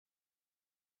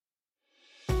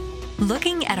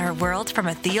Looking at our world from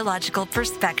a theological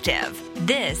perspective.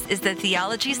 This is the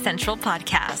Theology Central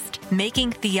Podcast,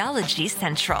 making theology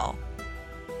central.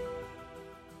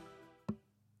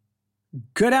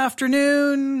 Good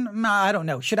afternoon. I don't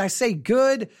know. Should I say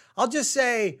good? I'll just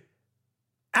say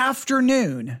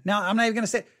afternoon. Now, I'm not even going to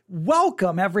say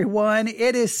welcome, everyone.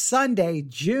 It is Sunday,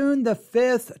 June the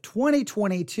 5th,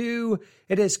 2022.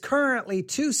 It is currently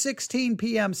 2:16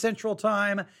 p.m. Central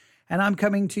Time, and I'm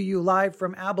coming to you live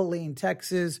from Abilene,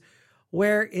 Texas,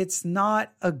 where it's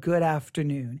not a good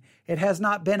afternoon. It has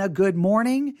not been a good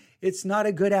morning. It's not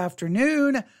a good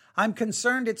afternoon. I'm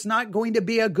concerned it's not going to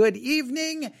be a good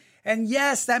evening. And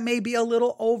yes, that may be a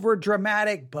little over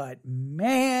dramatic, but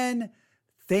man,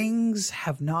 things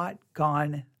have not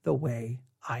gone the way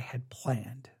I had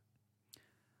planned.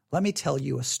 Let me tell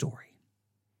you a story.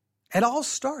 It all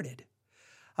started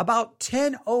about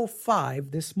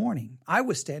 10:05 this morning. I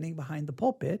was standing behind the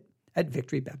pulpit at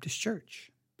Victory Baptist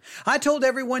Church. I told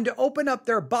everyone to open up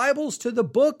their Bibles to the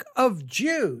book of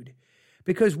Jude,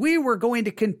 because we were going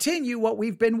to continue what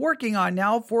we've been working on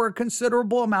now for a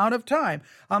considerable amount of time.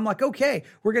 I'm like, okay,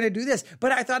 we're going to do this.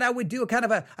 But I thought I would do a kind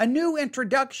of a new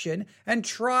introduction and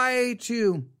try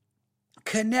to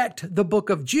connect the book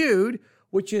of Jude,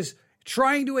 which is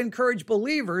trying to encourage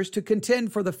believers to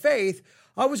contend for the faith.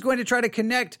 I was going to try to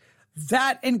connect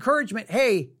that encouragement,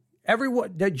 hey,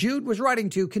 everyone that Jude was writing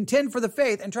to, contend for the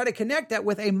faith, and try to connect that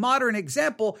with a modern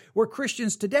example where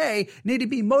Christians today need to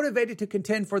be motivated to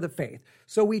contend for the faith.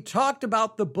 So we talked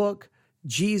about the book,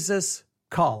 Jesus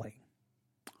Calling.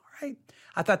 All right.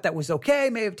 I thought that was okay.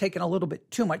 May have taken a little bit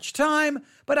too much time,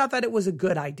 but I thought it was a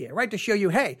good idea, right? To show you,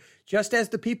 hey, just as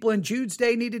the people in Jude's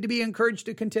day needed to be encouraged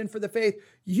to contend for the faith,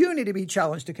 you need to be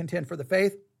challenged to contend for the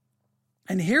faith.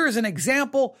 And here's an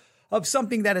example of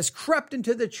something that has crept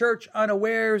into the church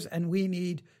unawares, and we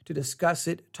need to discuss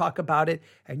it, talk about it,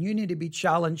 and you need to be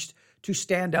challenged to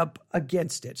stand up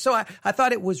against it. So I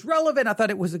thought it was relevant. I thought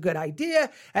it was a good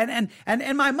idea. And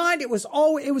in my mind, it was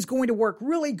going to work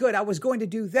really good. I was going to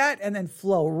do that and then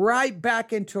flow right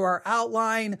back into our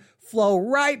outline, flow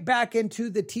right back into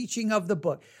the teaching of the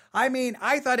book. I mean,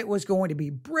 I thought it was going to be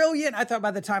brilliant. I thought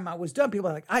by the time I was done, people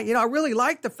were like, I really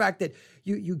like the fact that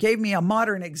you gave me a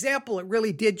modern example. It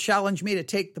really did challenge me to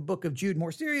take the book of Jude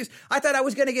more serious. I thought I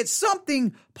was going to get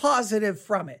something positive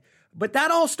from it. But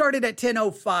that all started at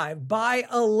 10:05. By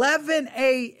 11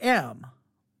 a.m.,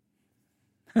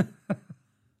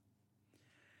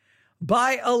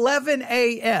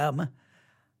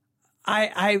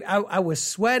 I was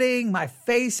sweating. My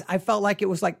face, I felt like it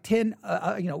was like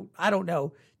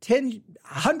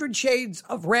 100 shades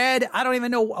of red. I don't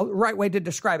even know the right way to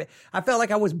describe it. I felt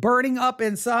like I was burning up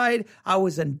inside. I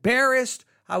was embarrassed.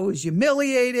 I was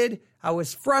humiliated. I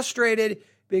was frustrated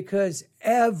because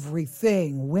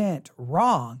everything went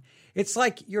wrong. It's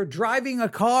like you're driving a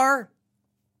car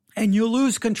and you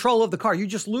lose control of the car. You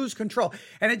just lose control.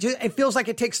 And it feels like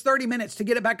it takes 30 minutes to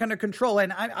get it back under control.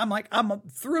 And I'm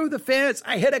through the fence.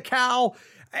 I hit a cow.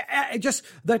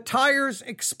 The tires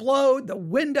explode. The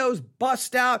windows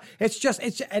bust out.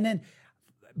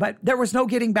 But there was no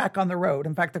getting back on the road.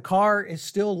 In fact, the car is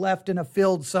still left in a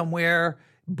field somewhere,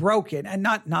 broken. And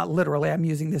not literally. I'm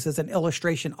using this as an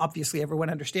illustration. Obviously, everyone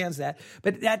understands that.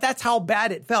 But that's how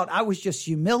bad it felt. I was just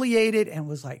humiliated and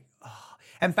was like, oh.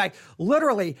 In fact,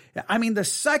 literally, the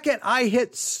second I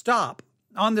hit stop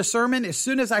on the sermon, as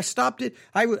soon as I stopped it,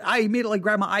 I immediately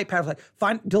grabbed my iPad. I was like,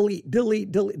 fine,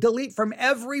 delete from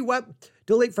every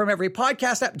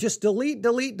podcast app. Just delete.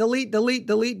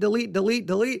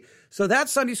 So that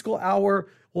Sunday school hour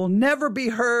will never be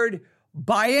heard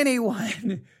by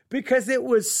anyone because it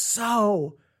was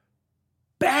so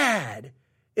bad.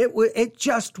 It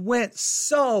just went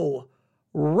so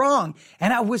wrong.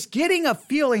 And I was getting a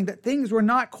feeling that things were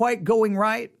not quite going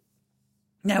right.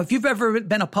 Now, if you've ever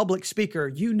been a public speaker,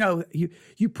 you know,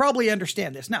 you probably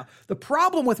understand this. Now, the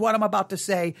problem with what I'm about to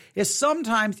say is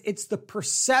sometimes it's the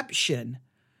perception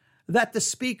that the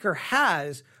speaker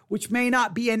has, which may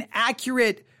not be an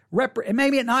accurate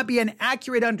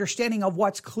understanding of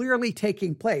what's clearly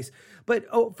taking place. But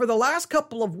for the last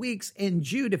couple of weeks in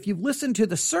Jude, if you've listened to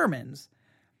the sermons,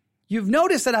 you've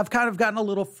noticed that I've kind of gotten a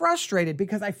little frustrated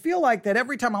because I feel like that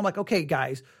every time I'm like, okay,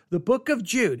 guys, the book of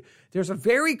Jude, there's a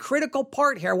very critical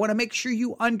part here. I want to make sure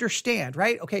you understand,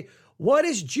 right? Okay, what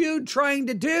is Jude trying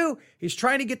to do? He's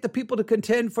trying to get the people to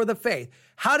contend for the faith.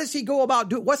 How does he go about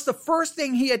doing? What's the first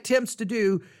thing he attempts to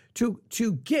do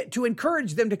to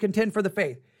encourage them to contend for the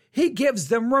faith? He gives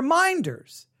them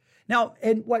reminders. Now,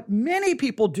 and what many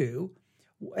people do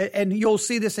and you'll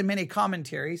see this in many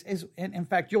commentaries, and in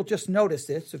fact, you'll just notice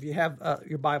this if you have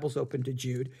your Bibles open to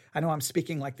Jude. I know I'm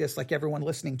speaking like this, like everyone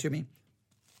listening to me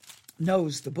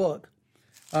knows the book.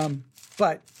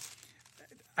 But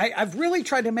I've really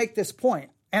tried to make this point.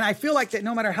 And I feel like that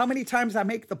no matter how many times I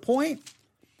make the point,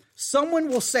 someone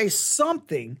will say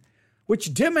something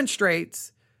which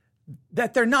demonstrates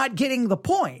that they're not getting the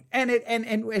point. And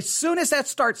as soon as that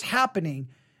starts happening,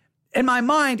 in my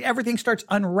mind, everything starts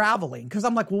unraveling because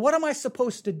I'm like, well, what am I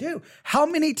supposed to do? How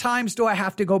many times do I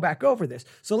have to go back over this?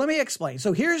 So let me explain.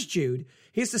 So here's Jude.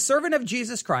 He's the servant of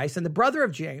Jesus Christ and the brother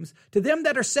of James, to them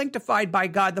that are sanctified by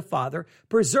God the Father,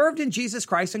 preserved in Jesus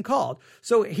Christ and called.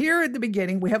 So here at the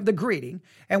beginning, we have the greeting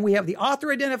and we have the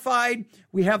author identified.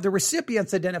 We have the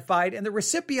recipients identified, and the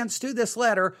recipients to this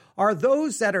letter are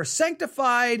those that are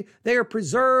sanctified, they are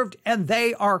preserved, and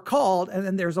they are called. And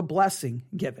then there's a blessing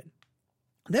given.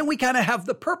 Then we kind of have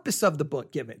the purpose of the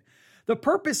book given. The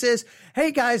purpose is,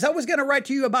 hey guys, I was going to write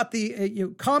to you about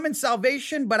the common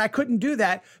salvation, but I couldn't do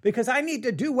that because I need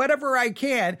to do whatever I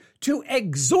can to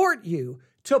exhort you,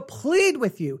 to plead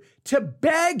with you, to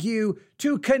beg you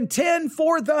to contend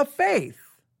for the faith.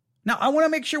 Now, I want to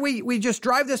make sure we just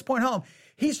drive this point home.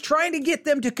 He's trying to get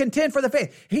them to contend for the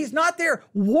faith. He's not there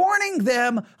warning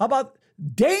them about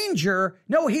danger.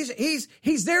 No,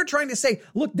 he's there trying to say,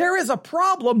 look, there is a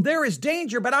problem, there is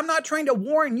danger, but I'm not trying to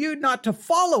warn you not to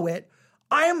follow it.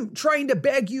 I am trying to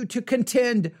beg you to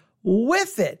contend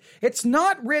with it. It's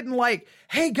not written like,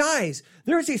 hey guys,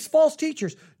 there's these false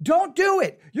teachers. Don't do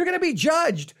it. You're going to be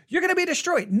judged. You're going to be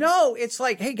destroyed. No, it's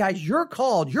like, hey guys, you're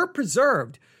called, you're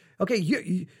preserved. Okay,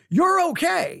 you're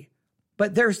okay.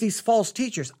 But there's these false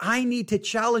teachers. I need to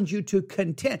challenge you to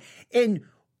contend. In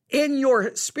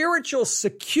your spiritual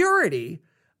security,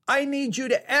 I need you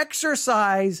to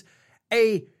exercise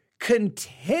a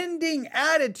contending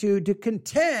attitude to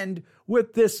contend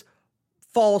with this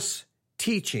false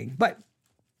teaching. But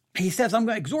he says, I'm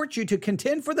going to exhort you to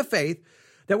contend for the faith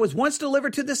that was once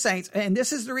delivered to the saints. And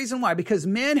this is the reason why, because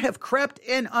men have crept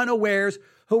in unawares,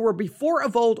 who were before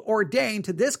of old ordained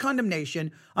to this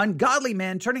condemnation, ungodly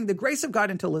men, turning the grace of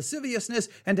God into lasciviousness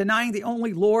and denying the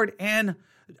only Lord and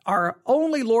our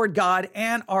only Lord God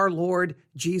and our Lord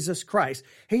Jesus Christ.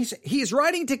 He's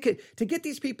writing to get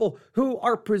these people who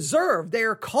are preserved. They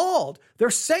are called. They're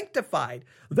sanctified.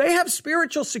 They have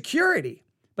spiritual security.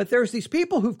 But there's these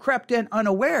people who've crept in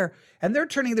unaware, and they're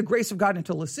turning the grace of God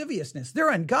into lasciviousness. They're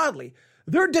ungodly.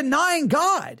 They're denying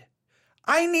God.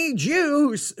 I need you,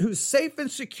 who's safe and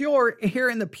secure here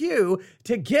in the pew,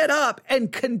 to get up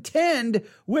and contend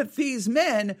with these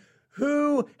men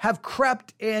who have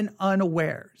crept in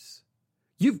unawares.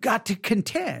 You've got to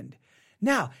contend.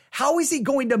 Now, how is he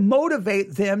going to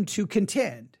motivate them to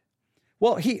contend?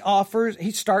 Well, he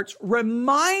starts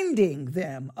reminding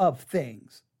them of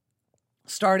things.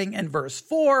 Starting in verse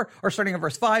 5,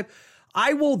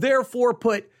 I will therefore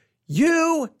put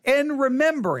you in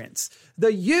remembrance.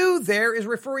 The you there is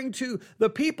referring to the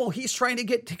people he's trying to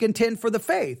get to contend for the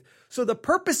faith. So the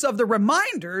purpose of the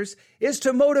reminders is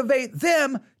to motivate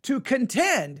them to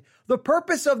contend. The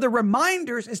purpose of the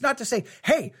reminders is not to say,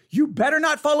 hey, you better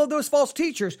not follow those false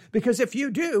teachers, because if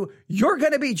you do, you're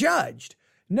going to be judged.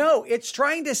 No, it's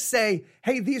trying to say,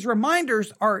 hey, these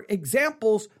reminders are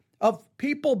examples of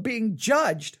people being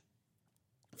judged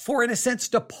for, in a sense,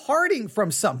 departing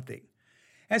from something.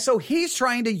 And so he's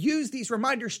trying to use these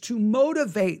reminders to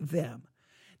motivate them.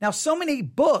 Now, so many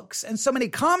books and so many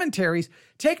commentaries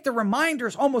take the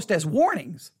reminders almost as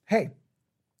warnings. Hey,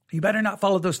 you better not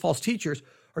follow those false teachers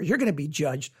or you're going to be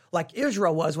judged like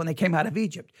Israel was when they came out of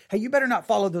Egypt. Hey, you better not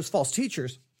follow those false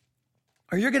teachers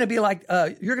or you're going to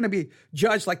be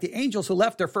judged like the angels who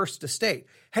left their first estate.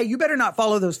 Hey, you better not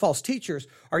follow those false teachers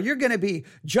or you're going to be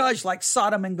judged like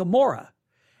Sodom and Gomorrah.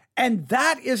 And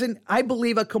that isn't, I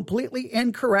believe, a completely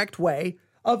incorrect way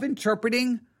of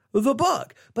interpreting the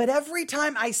book. But every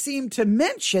time I seem to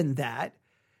mention that,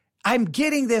 I'm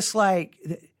getting this like,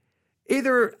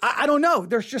 either, I don't know,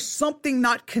 there's just something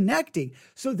not connecting.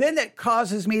 So then that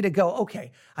causes me to go,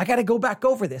 okay, I got to go back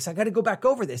over this.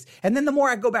 And then the more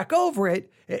I go back over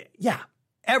it,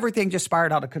 everything just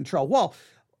spiraled out of control. Well,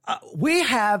 we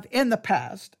have in the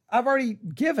past, I've already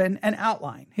given an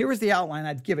outline. Here is the outline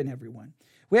I've given everyone.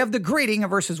 We have the greeting in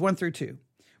verses 1 through 2.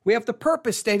 We have the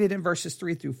purpose stated in verses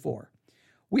 3 through 4.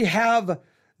 We have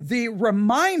the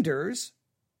reminders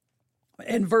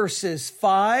in verses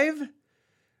 5,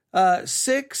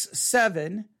 6,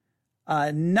 7,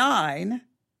 9.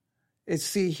 Let's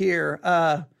see here.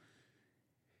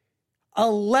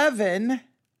 11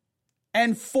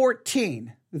 and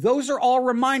 14. Those are all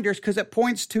reminders because it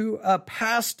points to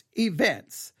past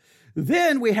events.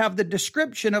 Then we have the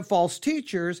description of false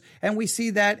teachers, and we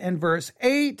see that in verse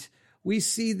 8. We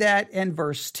see that in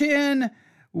verse 10.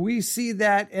 We see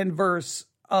that in verse,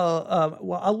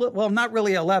 not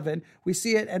really 11. We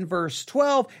see it in verse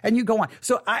 12, and you go on.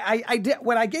 So I did,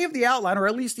 when I gave the outline, or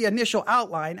at least the initial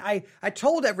outline, I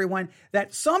told everyone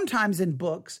that sometimes in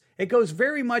books, it goes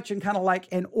very much in kind of like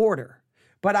in order.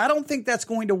 But I don't think that's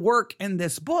going to work in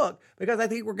this book, because I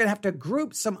think we're going to have to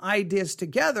group some ideas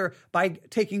together by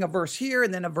taking a verse here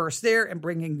and then a verse there and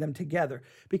bringing them together.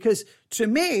 Because to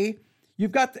me,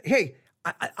 you've got,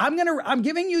 I'm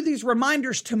giving you these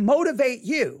reminders to motivate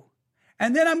you.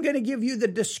 And then I'm going to give you the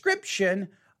description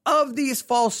of these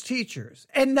false teachers.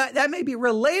 And that may be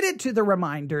related to the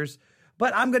reminders,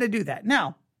 but I'm going to do that.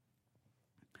 Now,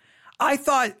 I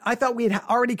thought we had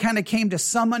already kind of came to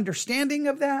some understanding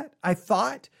of that, I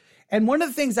thought. And one of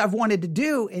the things I've wanted to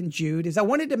do in Jude is I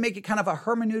wanted to make it kind of a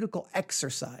hermeneutical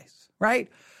exercise, right?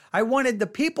 I wanted the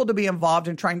people to be involved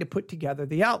in trying to put together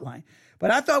the outline.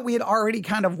 But I thought we had already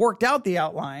kind of worked out the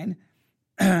outline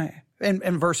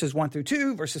in verses 1 through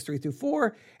 2, verses 3 through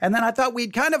 4. And then I thought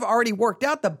we'd kind of already worked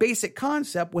out the basic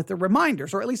concept with the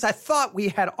reminders, or at least I thought we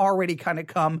had already kind of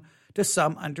come to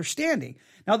some understanding.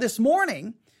 Now, this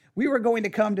morning, we were going to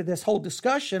come to this whole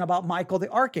discussion about Michael the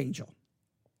archangel.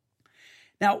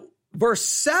 Now, verse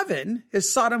 7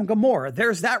 is Sodom and Gomorrah.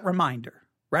 There's that reminder,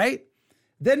 right?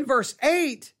 Then verse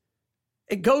 8,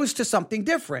 it goes to something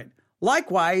different.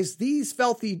 Likewise, these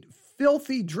filthy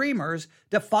dreamers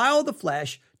defile the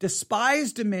flesh,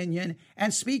 despise dominion,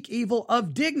 and speak evil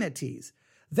of dignities.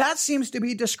 That seems to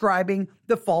be describing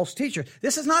the false teacher.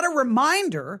 This is not a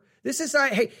reminder. This is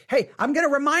not, hey, I'm going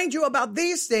to remind you about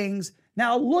these things.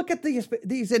 Now look at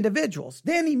these individuals.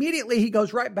 Then immediately he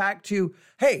goes right back to,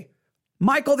 hey,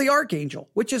 Michael the archangel,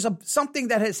 which is something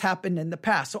that has happened in the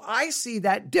past. So I see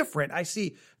that different. I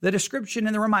see the description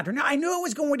and the reminder. Now I knew it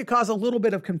was going to cause a little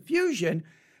bit of confusion,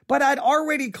 but I'd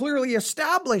already clearly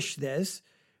established this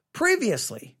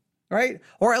previously, right?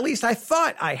 Or at least I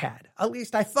thought I had.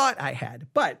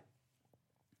 But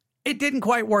it didn't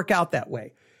quite work out that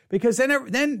way, because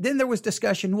then there was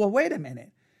discussion. Well, wait a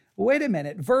minute.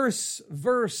 Verse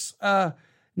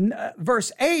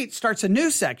 8 starts a new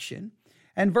section,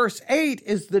 and verse 8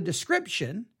 is the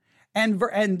description, and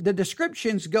the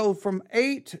descriptions go from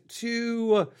 8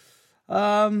 to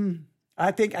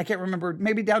I can't remember,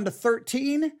 maybe down to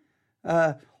 13.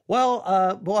 At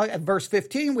verse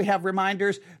 15, we have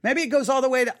reminders. Maybe it goes all the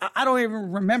way to, I don't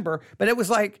even remember, but it was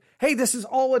like, hey, this is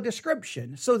all a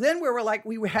description. So then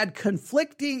we had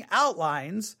conflicting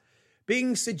outlines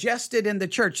being suggested in the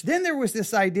church. Then there was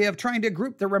this idea of trying to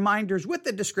group the reminders with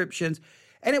the descriptions.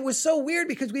 And it was so weird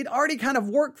because we'd already kind of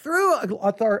worked through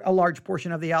a large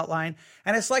portion of the outline.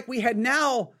 And it's like we had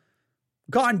now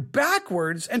gone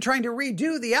backwards and trying to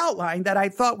redo the outline that I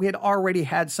thought we had already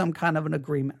had some kind of an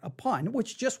agreement upon,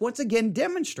 which just once again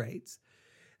demonstrates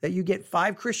that you get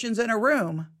 5 Christians in a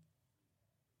room.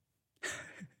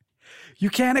 You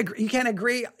can't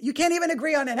agree. You can't even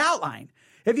agree on an outline.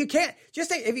 If you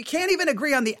can't even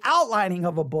agree on the outlining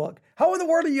of a book, how in the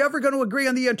world are you ever going to agree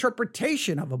on the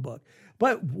interpretation of a book?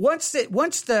 But once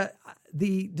the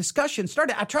discussion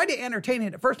started, I tried to entertain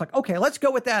it at first, like, okay, let's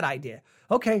go with that idea.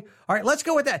 Okay, all right, let's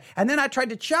go with that. And then I tried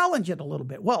to challenge it a little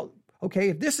bit. Well, okay,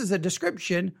 if this is a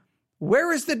description,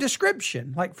 where is the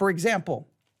description? Like, for example,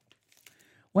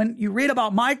 when you read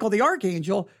about Michael the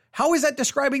archangel, how is that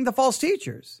describing the false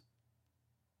teachers?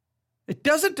 It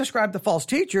doesn't describe the false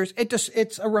teachers.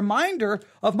 It's a reminder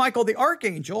of Michael the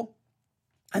archangel.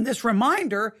 And this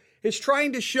reminder is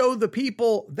trying to show the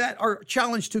people that are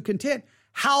challenged to contend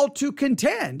how to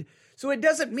contend. So it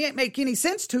doesn't make any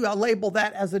sense to label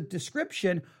that as a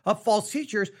description of false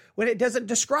teachers when it doesn't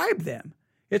describe them.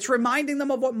 It's reminding them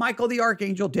of what Michael the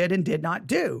archangel did and did not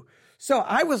do. So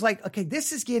I was like, okay,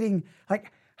 this is getting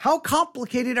like, how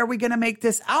complicated are we going to make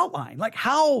this outline? Like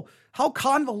how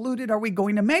convoluted are we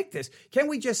going to make this? Can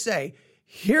we just say,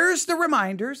 here's the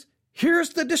reminders,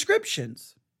 here's the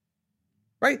descriptions,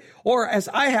 right? Or as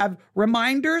I have,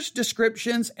 reminders,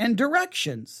 descriptions, and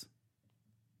directions,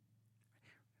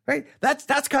 right?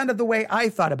 That's kind of the way I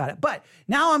thought about it. But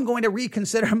now I'm going to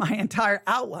reconsider my entire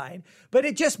outline, but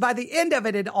it just, by the end of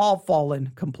it, it all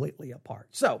fallen completely apart.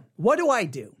 So what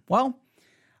do? Well,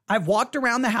 I've walked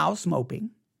around the house moping.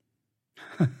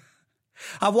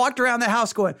 I've walked around the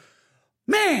house going,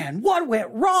 man, what went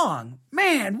wrong?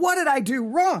 Man, what did I do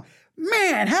wrong?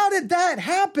 Man, how did that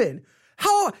happen?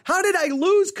 How did I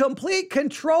lose complete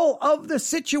control of the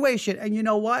situation? And you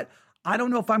know what? I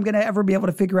don't know if I'm going to ever be able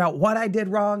to figure out what I did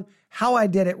wrong, how I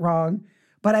did it wrong,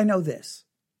 but I know this.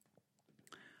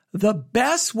 The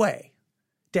best way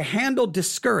to handle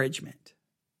discouragement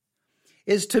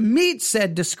is to meet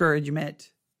said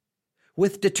discouragement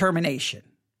with determination.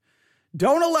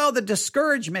 Don't allow the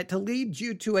discouragement to lead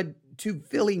you to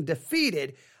feeling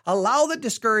defeated. Allow the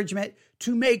discouragement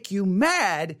to make you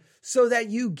mad so that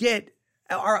you get,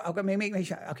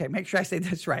 make sure I say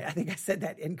this right. I think I said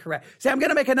that incorrect. See, I'm going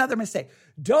to make another mistake.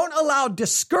 Don't allow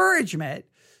discouragement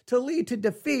to lead to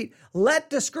defeat. Let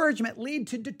discouragement lead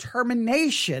to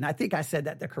determination. I think I said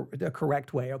that the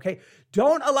correct way, okay?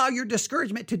 Don't allow your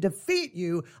discouragement to defeat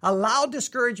you. Allow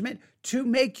discouragement to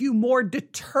make you more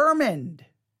determined.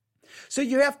 So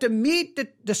you have to meet the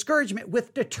discouragement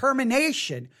with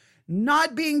determination,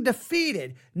 not being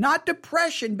defeated, not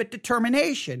depression, but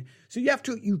determination. So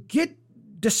you get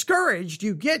discouraged,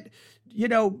 you get,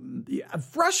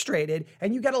 frustrated,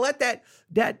 and you got to let that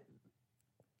let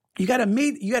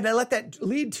that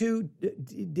lead to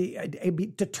a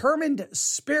determined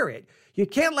spirit. You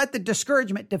can't let the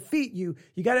discouragement defeat you.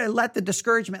 You got to let the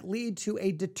discouragement lead to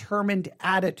a determined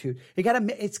attitude.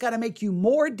 It's got to make you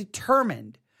more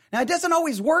determined. Now, it doesn't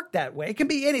always work that way. It can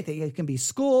be anything. It can be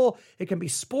school. It can be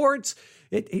sports.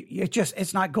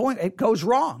 It goes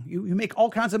wrong. You make all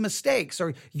kinds of mistakes,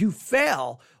 or you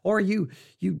fail, or you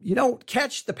don't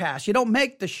catch the pass. You don't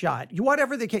make the shot.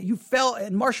 Whatever the case, you fail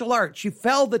in martial arts. You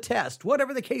fail the test,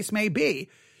 whatever the case may be.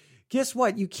 Guess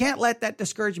what? You can't let that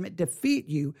discouragement defeat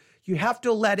you. You have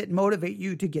to let it motivate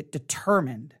you to get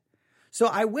determined. So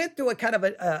I went through a kind of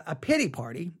a pity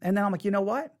party, and then I'm like, you know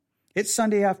what? It's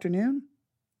Sunday afternoon.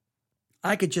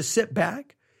 I could just sit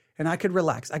back and I could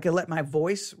relax. I could let my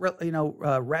voice,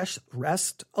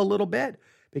 rest a little bit,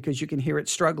 because you can hear it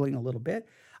struggling a little bit.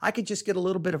 I could just get a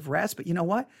little bit of rest. But you know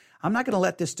what? I'm not going to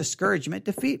let this discouragement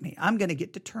defeat me. I'm going to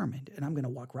get determined, and I'm going to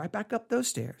walk right back up those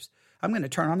stairs. I'm going to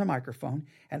turn on the microphone,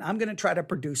 and I'm going to try to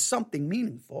produce something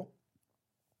meaningful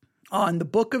on the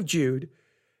book of Jude,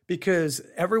 because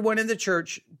everyone in the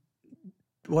church,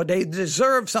 they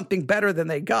deserve something better than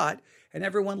they got. And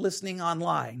everyone listening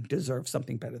online deserves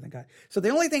something better than God. So the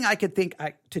only thing I could think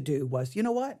to do was, you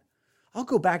know what? I'll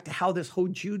go back to how this whole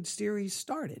Jude series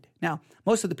started. Now,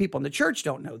 most of the people in the church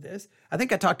don't know this. I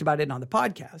think I talked about it on the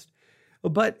podcast.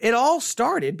 But it all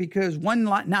started because one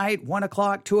night, 1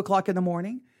 o'clock, 2 o'clock in the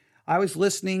morning, I was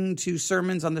listening to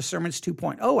sermons on the Sermons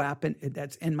 2.0 app, and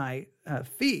that's in my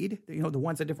feed, the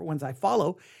different ones I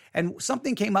follow. And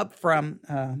something came up from,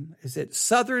 is it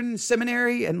Southern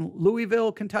Seminary in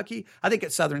Louisville, Kentucky? I think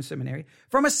it's Southern Seminary.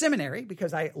 From a seminary,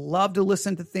 because I love to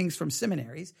listen to things from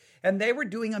seminaries. And they were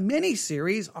doing a mini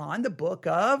series on the book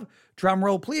of,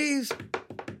 drumroll please,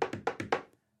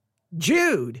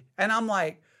 Jude. And I'm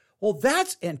like, well,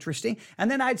 that's interesting.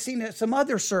 And then I'd seen some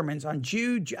other sermons on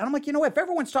Jude. And I'm like, if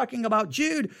everyone's talking about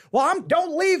Jude, well,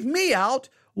 don't leave me out.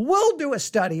 We'll do a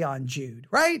study on Jude,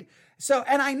 right? So,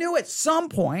 and I knew at some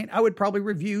point I would probably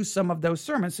review some of those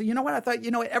sermons. So you know what? I thought,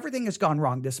 everything has gone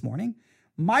wrong this morning.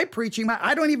 My preaching,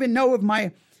 I don't even know if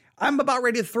I'm about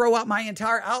ready to throw out my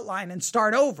entire outline and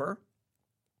start over,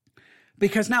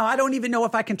 because now I don't even know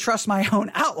if I can trust my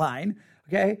own outline.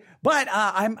 Okay. But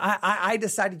I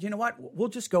decided, you know what? We'll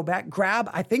just go back,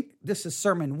 I think this is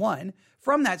sermon 1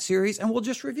 from that series, and we'll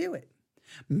just review it.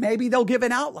 Maybe they'll give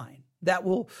an outline that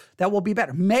will be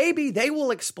better. Maybe they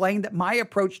will explain that my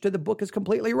approach to the book is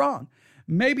completely wrong.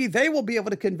 Maybe they will be able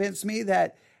to convince me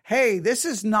that, hey, this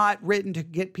is not written to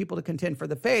get people to contend for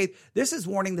the faith. This is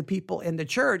warning the people in the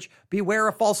church, beware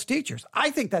of false teachers.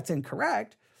 I think that's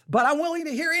incorrect, but I'm willing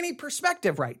to hear any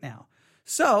perspective right now.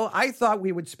 So I thought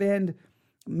we would spend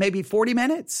maybe 40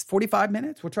 minutes, 45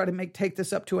 minutes. We'll try to take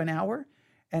this up to an hour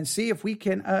and see if we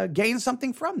can gain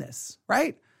something from this,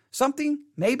 right? Something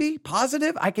maybe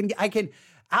positive. I can,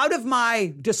 out of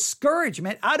my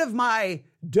discouragement, out of my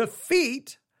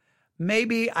defeat,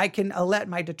 maybe I can let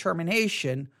my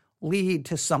determination lead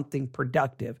to something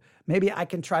productive. Maybe I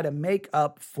can try to make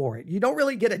up for it. You don't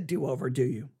really get a do-over, do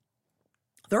you?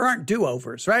 There aren't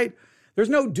do-overs, right? There's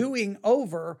no doing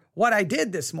over what I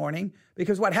did this morning,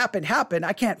 because what happened.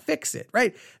 I can't fix it,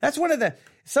 right?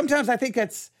 Sometimes I think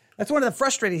that's one of the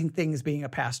frustrating things being a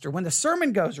pastor. When the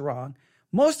sermon goes wrong,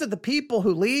 most of the people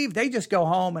who leave, they just go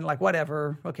home and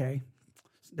whatever, okay,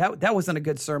 that wasn't a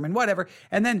good sermon, whatever.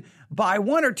 And then by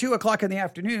 1 or 2 o'clock in the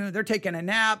afternoon, they're taking a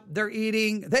nap, they're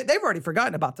eating, they've already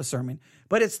forgotten about the sermon.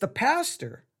 But it's the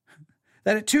pastor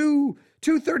that at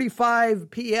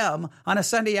 2:35 p.m. on a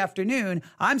Sunday afternoon,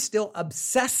 I'm still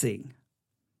obsessing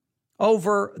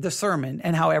over the sermon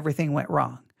and how everything went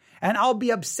wrong. And I'll be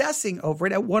obsessing over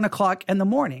it at 1 o'clock in the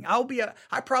morning.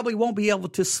 I probably won't be able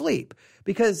to sleep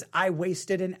because I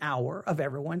wasted an hour of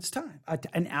everyone's time,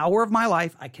 an hour of my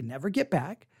life I can never get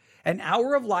back. an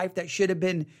hour of life that should have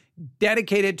been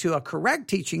dedicated to a correct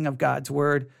teaching of God's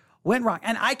word went wrong.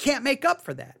 And I can't make up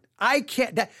for that.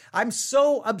 I'm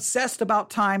so obsessed about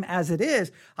time as it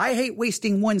is. I hate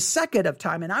wasting 1 second of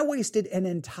time. And I wasted an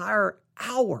entire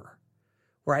hour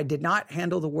where I did not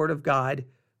handle the word of God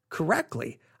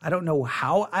correctly. I don't know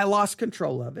how I lost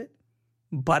control of it,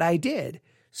 but I did.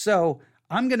 So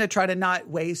I'm going to try to not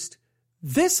waste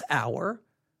this hour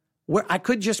where I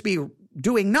could just be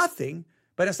doing nothing.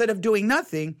 But instead of doing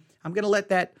nothing, I'm going to let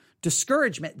that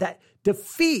discouragement, that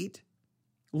defeat,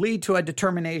 lead to a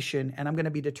determination, and I'm going to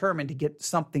be determined to get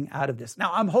something out of this.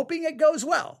 Now, I'm hoping it goes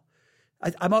well.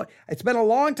 It's been a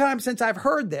long time since I've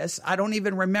heard this. I don't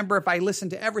even remember if I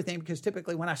listened to everything, because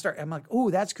typically when I start, I'm like, oh,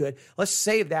 that's good. Let's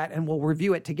save that and we'll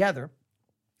review it together.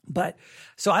 But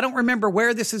so I don't remember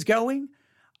where this is going.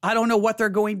 I don't know what they're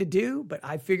going to do, but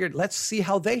I figured let's see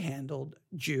how they handled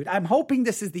Jude. I'm hoping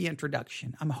this is the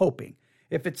introduction. I'm hoping.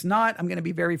 If it's not, I'm going to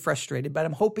be very frustrated, but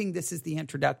I'm hoping this is the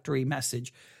introductory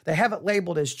message. They have it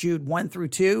labeled as Jude 1 through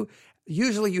 2.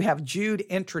 Usually you have Jude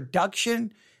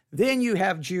introduction, then you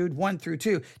have Jude 1 through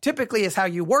 2. Typically is how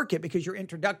you work it, because your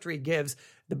introductory gives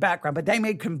the background, but they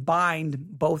may combine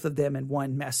both of them in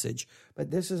one message.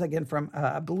 But this is again from,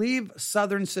 I believe,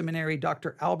 Southern Seminary,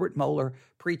 Dr. Albert Mohler,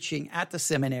 preaching at the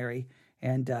seminary.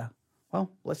 And well,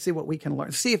 let's see what we can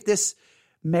learn. See if this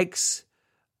makes...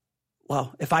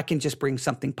 Well, if I can just bring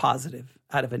something positive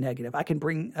out of a negative, I can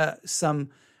bring a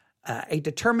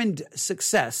determined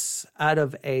success out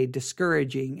of a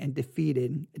discouraging and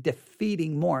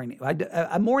defeating morning.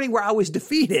 A morning where I was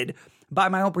defeated by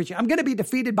my own preaching. I'm going to be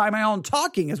defeated by my own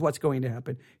talking is what's going to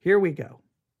happen. Here we go.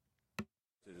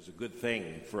 It is a good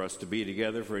thing for us to be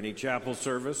together for any chapel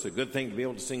service, a good thing to be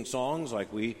able to sing songs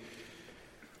like we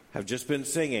have just been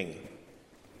singing.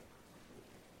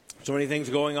 So many things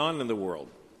going on in the world.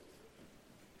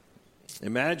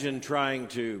 Imagine trying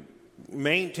to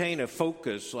maintain a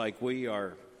focus like we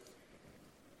are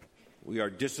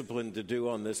disciplined to do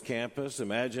on this campus.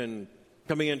 Imagine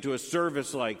coming into a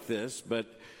service like this, but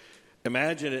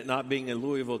imagine it not being in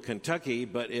Louisville, Kentucky,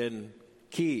 but in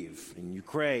Kyiv, in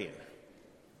Ukraine.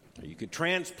 You could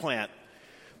transplant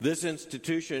this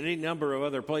institution in any number of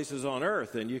other places on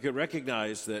earth, and you could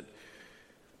recognize that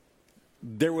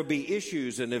there would be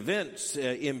issues and events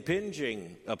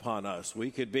impinging upon us.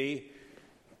 We could be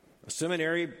a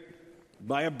seminary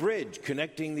by a bridge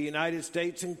connecting the United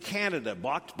States and Canada,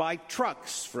 blocked by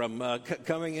trucks from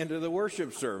coming into the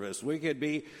worship service. We could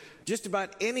be just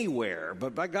about anywhere,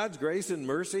 but by God's grace and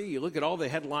mercy, you look at all the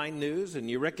headline news and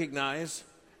you recognize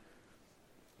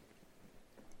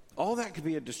all that could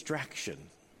be a distraction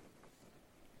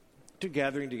to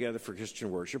gathering together for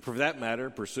Christian worship, for that matter,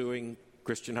 pursuing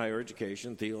Christian higher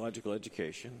education, theological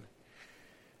education.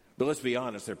 But let's be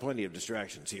honest, there are plenty of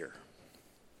distractions here.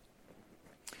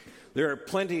 There are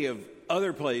plenty of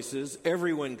other places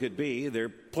everyone could be. There are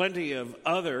plenty of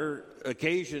other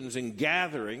occasions and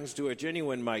gatherings to which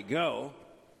anyone might go.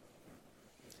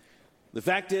 The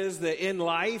fact is that in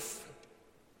life,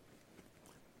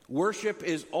 worship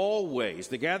is always,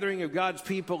 the gathering of God's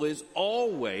people is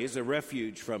always a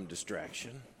refuge from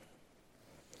distraction.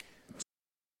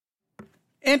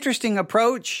 Interesting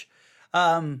approach.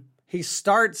 He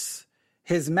starts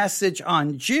his message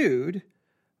on Jude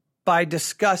by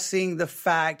discussing the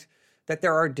fact that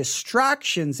there are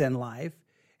distractions in life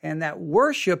and that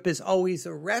worship is always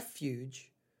a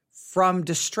refuge from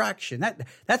distraction.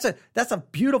 That's a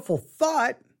beautiful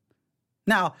thought.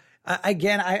 Now,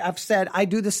 again, I've said I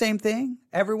do the same thing.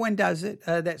 Everyone does it.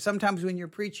 That sometimes when you're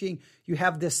preaching, you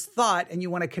have this thought and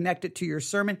you want to connect it to your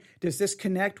sermon. Does this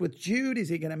connect with Jude? Is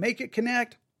he going to make it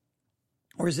connect?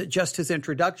 Or is it just his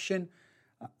introduction?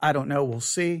 I don't know. We'll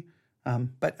see.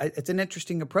 But it's an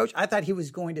interesting approach. I thought he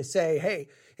was going to say, hey,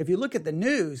 if you look at the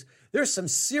news, there's some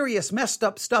serious messed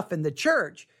up stuff in the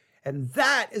church. And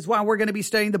that is why we're going to be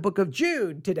studying the book of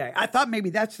Jude today. I thought maybe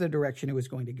that's the direction it was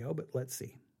going to go, but let's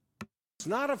see. It's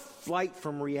not a flight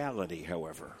from reality,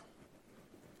 however.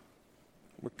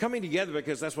 We're coming together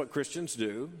because that's what Christians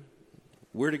do.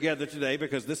 We're together today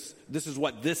because this is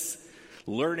what this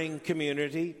learning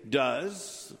community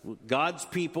does. God's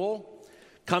people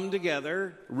come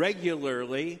together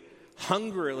regularly,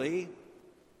 hungrily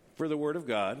for the Word of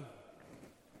God,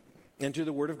 and to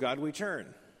the Word of God we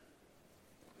turn.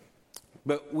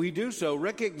 But we do so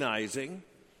recognizing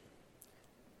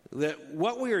that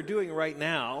what we are doing right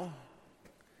now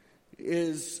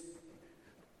is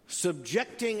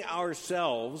subjecting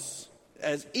ourselves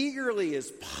as eagerly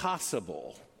as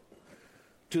possible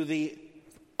to the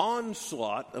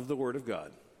onslaught of the Word of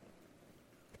God.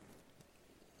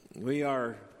 We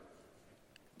are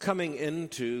coming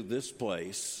into this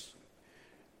place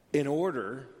in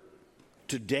order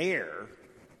to dare,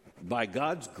 by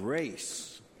God's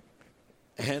grace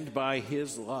and by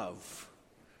his love,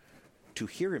 to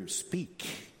hear him speak.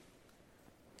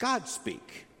 God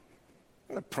speak.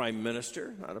 Not a prime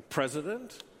minister, not a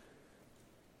president.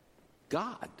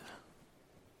 God.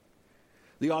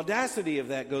 The audacity of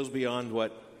that goes beyond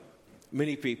what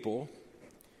many people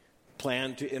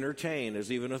plan to entertain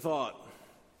as even a thought.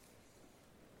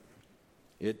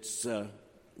 It's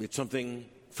something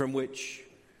from which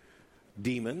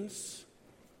demons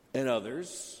and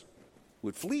others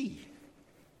would flee.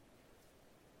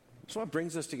 That's what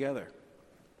brings us together.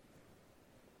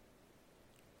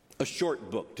 A short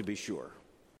book, to be sure.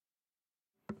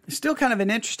 Still kind of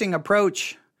an interesting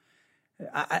approach.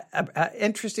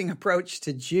 Interesting approach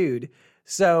to Jude.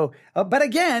 So, but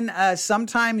again,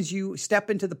 sometimes you step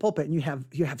into the pulpit and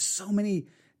you have so many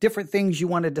different things you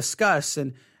want to discuss.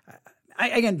 And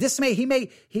again, he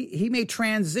may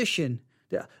transition.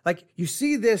 Like you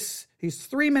see this, he's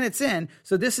 3 minutes in,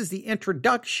 so this is the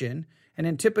introduction, and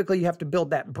then typically you have to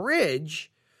build that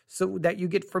bridge so that you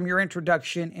get from your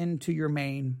introduction into your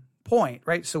main point,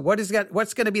 right? So what's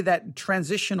going to be that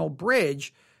transitional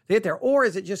bridge to get there? Or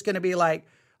is it just going to be like,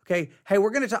 okay, hey,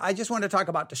 I just want to talk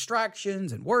about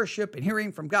distractions and worship and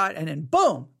hearing from God, and then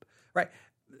boom, right?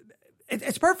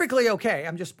 It's perfectly okay.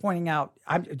 I'm just pointing out,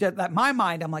 my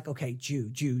mind, I'm like, okay,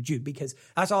 Jude, because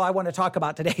that's all I want to talk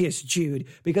about today is Jude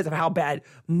because of how bad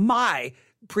my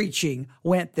preaching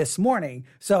went this morning.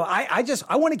 So I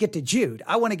want to get to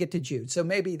Jude. So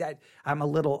maybe that I'm a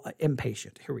little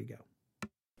impatient. Here we go.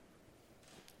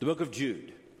 The book of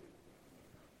Jude.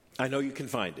 I know you can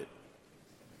find it.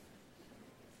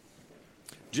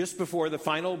 Just before the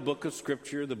final book of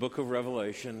Scripture, the book of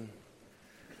Revelation,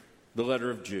 the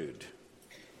letter of Jude.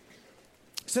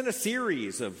 It's in a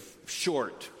series of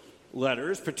short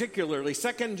letters, particularly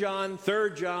 2 John,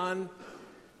 3 John,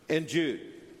 and Jude.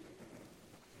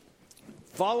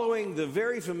 Following the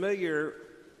very familiar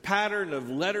pattern of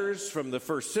letters from the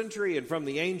first century and from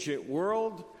the ancient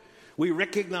world, we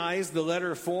recognize the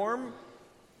letter form.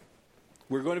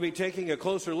 We're going to be taking a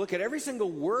closer look at every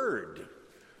single word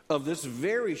of this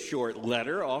very short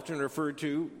letter, often referred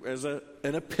to as an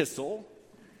epistle.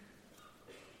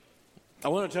 I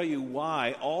want to tell you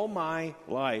why all my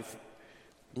life,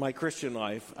 my Christian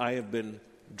life, I have been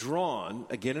drawn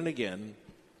again and again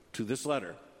to this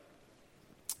letter.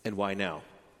 And why now?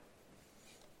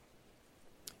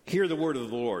 Hear the word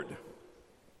of the Lord.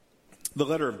 The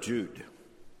letter of Jude.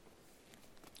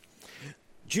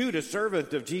 Jude, a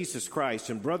servant of Jesus Christ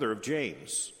and brother of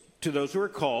James, to those who are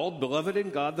called, beloved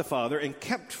in God the Father, and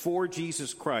kept for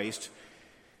Jesus Christ,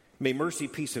 may mercy,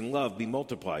 peace, and love be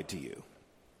multiplied to you.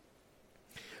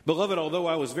 Beloved, although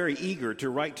I was very eager to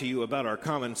write to you about our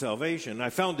common salvation, I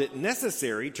found it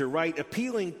necessary to write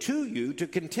appealing to you to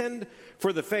contend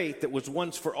for the faith that was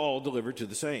once for all delivered to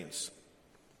the saints.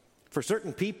 For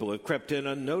certain people have crept in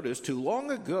unnoticed who long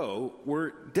ago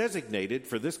were designated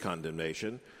for this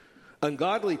condemnation,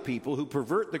 ungodly people who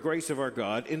pervert the grace of our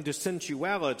God into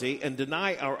sensuality and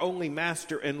deny our only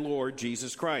Master and Lord,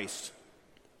 Jesus Christ.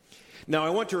 Now,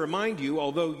 I want to remind you,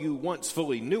 although you once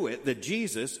fully knew it, that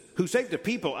Jesus, who saved the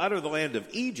people out of the land of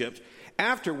Egypt,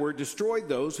 afterward destroyed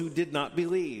those who did not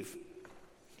believe.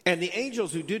 And the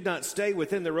angels who did not stay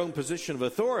within their own position of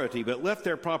authority, but left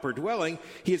their proper dwelling,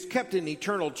 he has kept in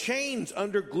eternal chains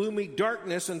under gloomy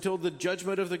darkness until the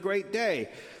judgment of the great day,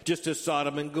 just as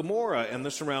Sodom and Gomorrah and the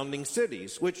surrounding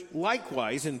cities, which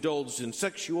likewise indulged in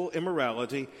sexual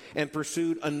immorality and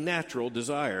pursued unnatural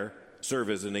desire,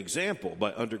 serve as an example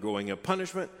by undergoing a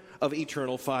punishment of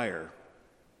eternal fire.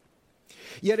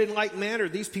 Yet in like manner,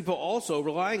 these people also,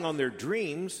 relying on their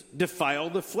dreams, defile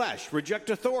the flesh,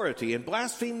 reject authority, and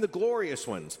blaspheme the glorious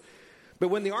ones. But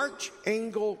when the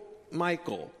archangel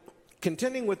Michael,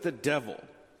 contending with the devil,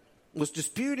 was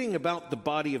disputing about the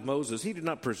body of Moses, he did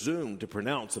not presume to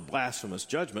pronounce a blasphemous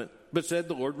judgment, but said,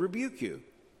 "The Lord rebuke you."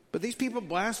 But these people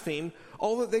blaspheme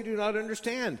all that they do not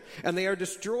understand, and they are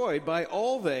destroyed by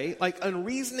all they, like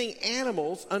unreasoning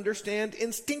animals, understand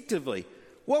instinctively.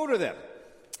 Woe to them!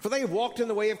 For they have walked in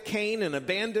the way of Cain and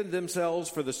abandoned themselves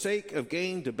for the sake of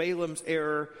gain to Balaam's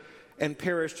error and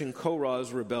perished in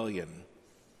Korah's rebellion.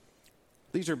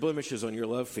 These are blemishes on your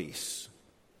love feasts.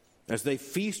 As they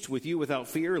feast with you without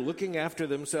fear, looking after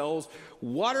themselves,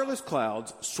 waterless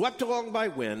clouds, swept along by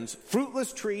winds,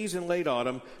 fruitless trees in late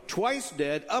autumn, twice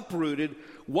dead, uprooted,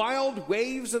 wild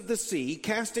waves of the sea,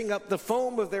 casting up the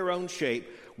foam of their own shape,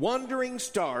 wandering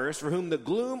stars for whom the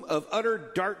gloom of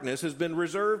utter darkness has been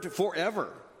reserved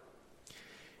forever.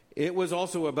 It was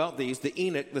also about these that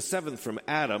Enoch, the seventh from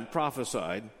Adam,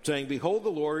 prophesied, saying, "Behold, the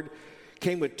Lord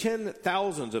came with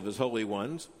 10,000s of his holy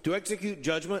ones to execute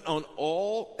judgment on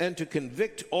all and to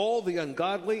convict all the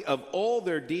ungodly of all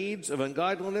their deeds of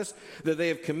ungodliness that they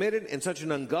have committed in such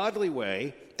an ungodly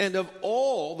way, and of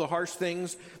all the harsh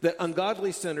things that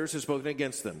ungodly sinners have spoken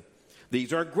against them.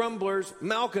 These are grumblers,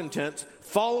 malcontents,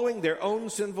 following their own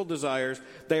sinful desires.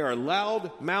 They are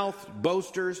loud-mouthed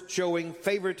boasters, showing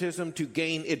favoritism to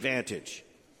gain advantage.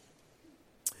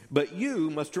 But you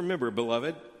must remember,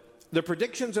 beloved, the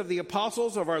predictions of the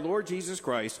apostles of our Lord Jesus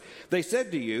Christ. They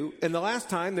said to you, in the last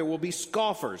time there will be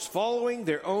scoffers, following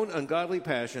their own ungodly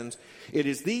passions. It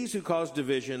is these who cause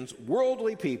divisions,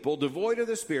 worldly people, devoid of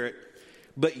the Spirit.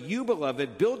 But you,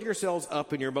 beloved, build yourselves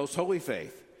up in your most holy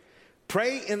faith.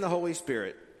 Pray in the Holy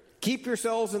Spirit. Keep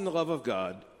yourselves in the love of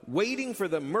God, waiting for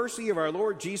the mercy of our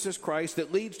Lord Jesus Christ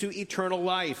that leads to eternal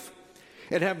life.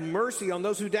 And have mercy on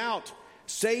those who doubt.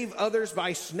 Save others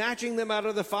by snatching them out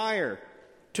of the fire.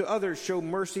 To others show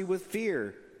mercy with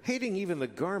fear, hating even the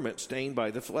garment stained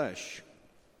by the flesh.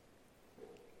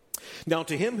 Now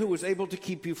to him who was able to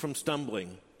keep you from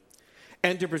stumbling,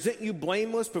 and to present you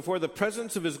blameless before the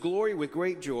presence of his glory with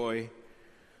great joy,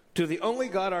 to the only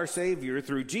God our Savior,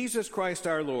 through Jesus Christ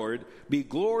our Lord, be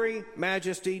glory,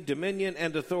 majesty, dominion,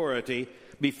 and authority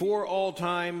before all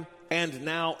time, and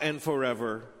now and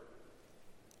forever.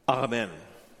 Amen.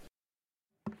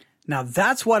 Now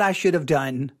that's what I should have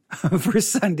done for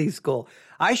Sunday school.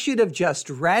 I should have just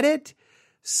read it,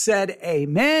 said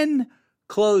amen,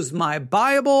 closed my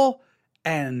Bible,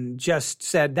 and just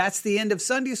said, that's the end of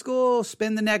Sunday school.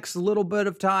 Spend the next little bit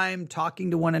of time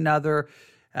talking to one another.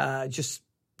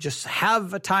 Just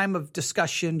have a time of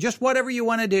discussion, just whatever you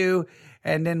want to do.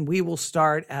 And then we will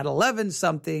start at 11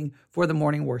 something for the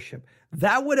morning worship.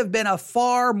 That would have been a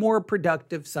far more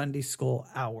productive Sunday school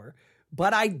hour.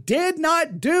 But I did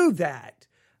not do that.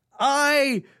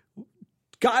 I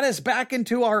got us back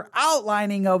into our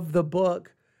outlining of the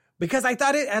book because I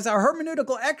thought it as a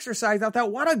hermeneutical exercise. I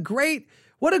thought, what a great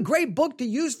book to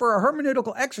use for a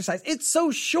hermeneutical exercise. It's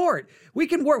so short. We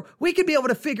can be able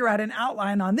to figure out an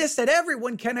outline on this that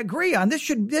everyone can agree on. This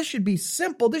should be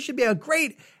simple. This should be a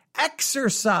great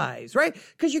exercise, right?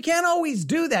 Because you can't always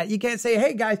do that. You can't say,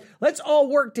 hey guys, let's all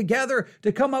work together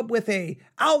to come up with a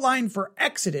outline for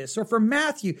Exodus or for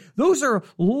Matthew. Those are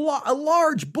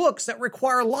large books that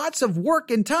require lots of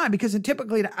work and time because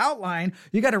typically to outline,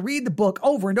 you got to read the book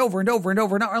over and over and over and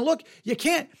over and over. And look, you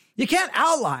can't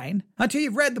outline until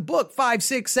you've read the book 5,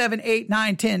 6, 7, 8,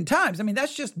 9, 10 times. I mean,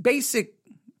 that's just basic.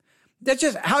 That's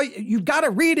just how you've got to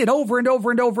read it over and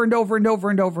over and over and over and over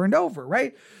and over and over,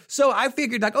 right? So I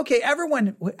figured like, okay,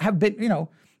 everyone have been,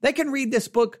 they can read this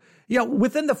book,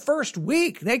 within the first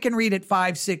week, they can read it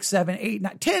 5, 6, 7, 8,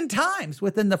 9, 10 times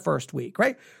within the first week,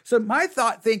 right? So my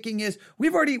thinking is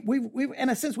we've already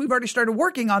started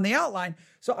working on the outline.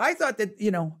 So I thought that,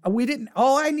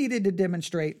 all I needed to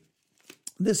demonstrate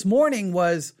this morning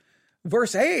was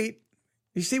verse 8.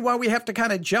 You see why we have to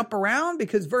kind of jump around?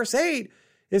 Because verse 8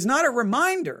 is not a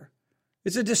reminder.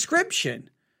 It's a description.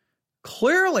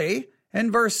 Clearly,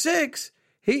 in verse 6,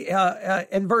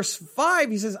 in verse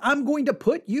 5, he says, I'm going to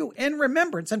put you in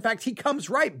remembrance. In fact, he comes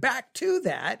right back to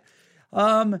that.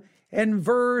 In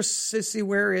verse, let's see,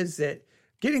 where is it?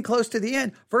 Getting close to the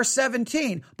end, verse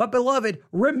 17. But beloved,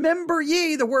 remember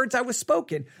ye the words I was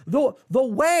spoken. The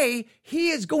way he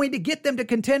is going to get them to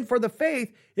contend for the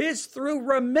faith is through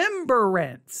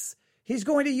remembrance. He's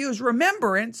going to use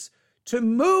remembrance to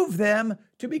move them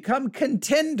to become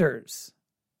contenders.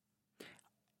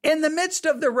 In the midst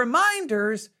of the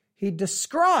reminders, he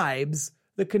describes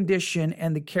the condition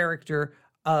and the character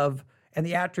and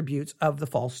the attributes of the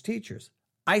false teachers.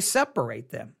 I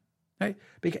separate them. Right?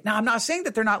 Now, I'm not saying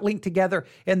that they're not linked together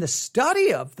in the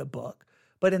study of the book,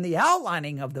 but in the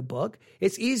outlining of the book,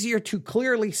 it's easier to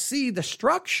clearly see the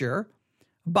structure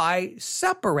by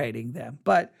separating them.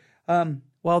 But,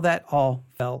 that all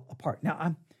fell apart.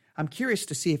 Now, I'm curious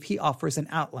to see if he offers an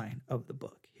outline of the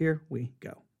book. Here we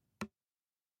go.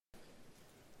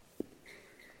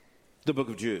 The book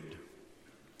of Jude.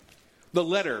 The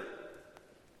letter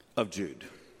of Jude.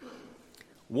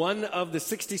 One of the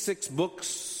 66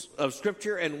 books of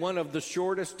Scripture and one of the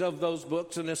shortest of those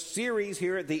books in a series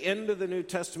here at the end of the New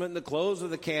Testament, the close of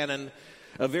the canon,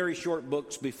 of very short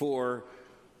books before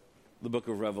the book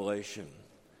of Revelation.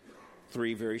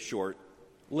 3 very short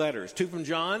letters. 2 from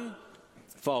John,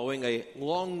 following a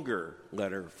longer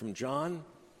letter from John,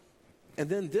 and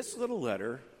then this little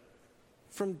letter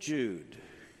from Jude.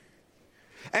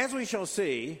 As we shall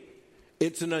see,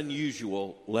 it's an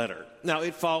unusual letter. Now,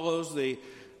 it follows the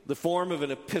form of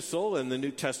an epistle in the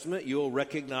New Testament. You'll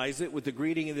recognize it with the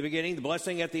greeting in the beginning, the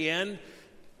blessing at the end.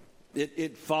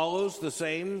 It follows the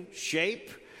same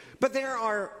shape, but there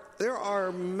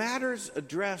are matters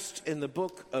addressed in the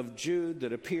book of Jude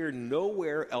that appear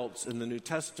nowhere else in the New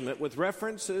Testament, with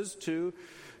references to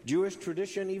Jewish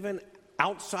tradition even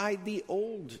outside the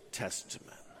Old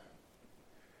Testament.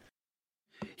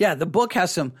 Yeah, the book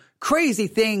has some crazy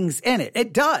things in it.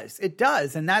 It does.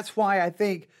 And that's why I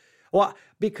think, well,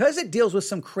 because it deals with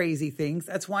some crazy things,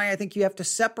 that's why I think you have to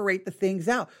separate the things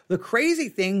out. The crazy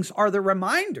things are the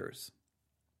reminders.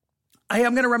 Hey,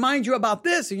 I'm going to remind you about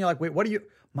this. And you're like, wait, what are you?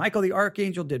 Michael the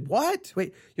Archangel did what?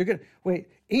 Wait,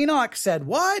 Enoch said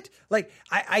what? Like,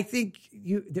 I think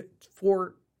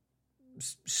for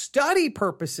study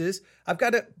purposes, I've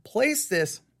got to place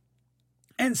this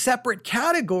in separate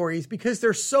categories because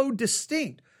they're so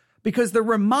distinct, because the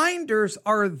reminders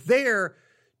are there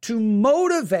to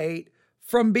motivate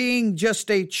from being just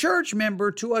a church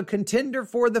member to a contender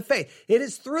for the faith. It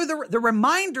is through the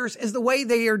reminders is the way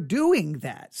they are doing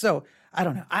that. So I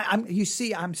don't know.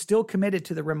 I'm still committed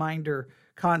to the reminder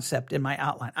concept in my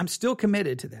outline. I'm still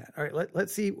committed to that. All right,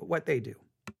 let's see what they do.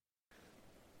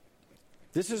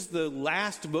 This is the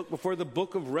last book before the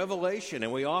book of Revelation,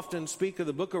 and we often speak of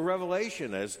the book of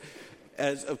Revelation as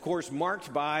of course,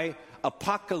 marked by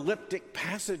apocalyptic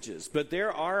passages. But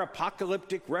there are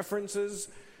apocalyptic references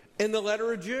in the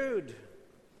letter of Jude.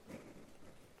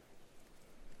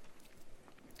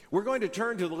 We're going to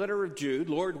turn to the letter of Jude,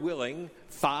 Lord willing,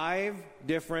 5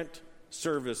 different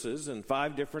services and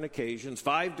 5 different occasions,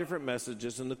 5 different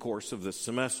messages in the course of this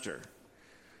semester.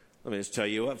 Let me just tell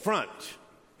you up front.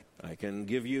 I can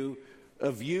give you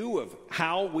a view of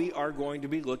how we are going to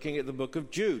be looking at the book of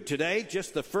Jude. Today,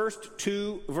 just the first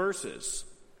 2 verses.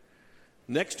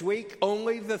 Next week,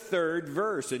 only the 3rd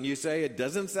verse. And you say, it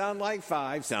doesn't sound like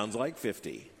 5, sounds like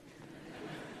 50.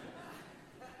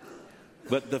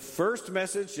 But the first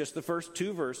message, just the first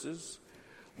 2 verses.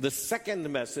 The second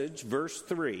message, verse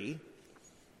 3.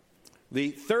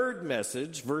 The third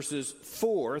message, verses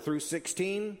 4 through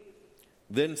 16.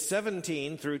 Then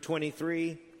 17 through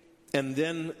 23. And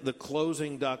then the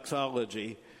closing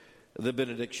doxology, the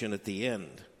benediction at the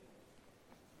end,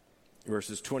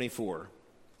 verses 24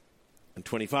 and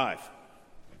 25.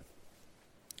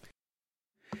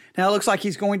 Now it looks like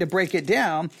he's going to break it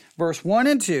down, verse 1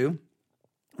 and 2,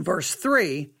 verse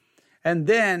 3, and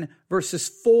then verses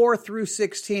 4 through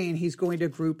 16, he's going to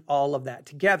group all of that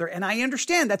together. And I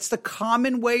understand that's the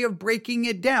common way of breaking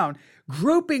it down,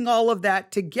 grouping all of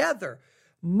that together.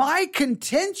 My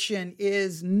contention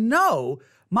is no.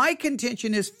 My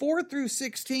contention is 4 through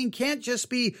 16 can't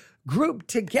just be grouped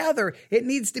together. It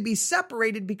needs to be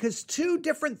separated because 2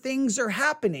 different things are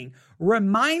happening.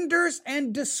 Reminders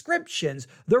and descriptions.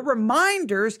 The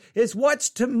reminders is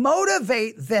what's to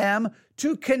motivate them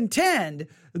to contend.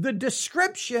 The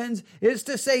descriptions is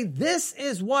to say this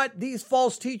is what these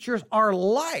false teachers are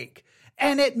like.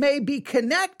 And it may be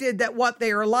connected that what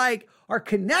they are like are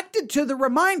connected to the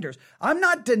reminders. I'm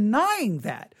not denying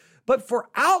that. But for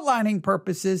outlining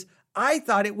purposes, I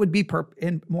thought it would be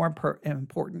more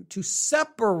important to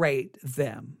separate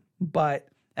them. But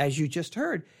as you just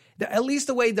heard, at least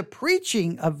the way the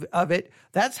preaching of it,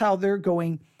 that's how they're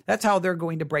going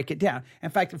to break it down.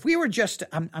 In fact, if we were just,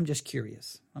 I'm just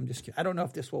curious. I don't know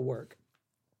if this will work.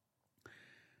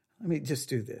 Let me just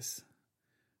do this.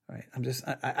 All right.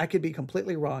 I could be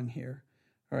completely wrong here.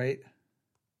 All right.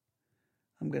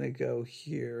 I'm going to go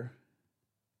here.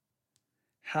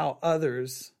 How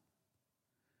others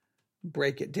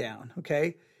break it down.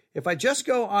 Okay. If I just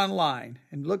go online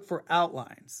and look for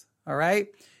outlines. All right.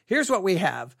 Here's what we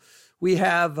have. We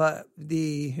have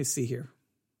let's see here.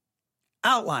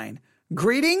 Outline.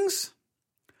 Greetings.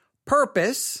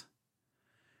 Purpose.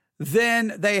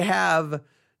 Then they have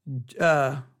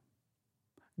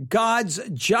God's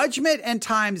judgment and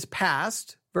times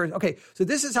past. Okay, so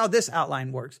this is how this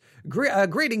outline works.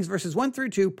 Greetings, verses 1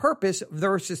 through 2. Purpose,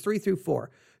 verses 3 through 4.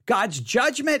 God's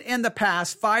judgment in the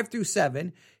past, 5 through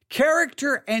 7.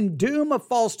 Character and doom of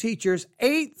false teachers,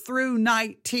 8 through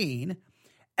 19.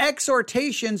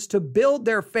 Exhortations to build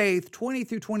their faith, 20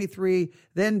 through 23.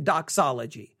 Then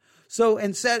doxology. So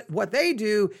what they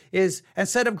do is,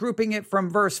 instead of grouping it from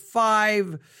verse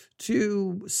 5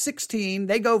 to 16,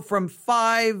 they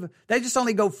just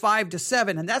only go 5 to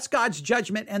 7, and that's God's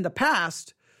judgment in the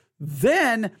past.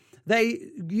 Then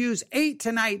they use 8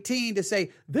 to 19 to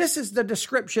say, this is the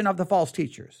description of the false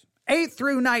teachers. 8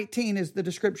 through 19 is the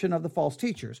description of the false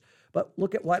teachers. But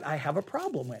look at what I have a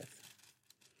problem with.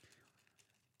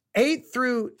 8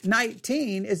 through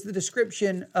 19 is the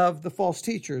description of the false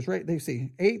teachers, right? They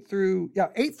see 8 through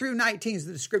 19 is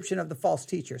the description of the false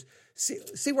teachers.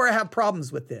 See where I have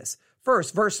problems with this.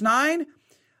 First, verse 9,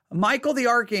 Michael the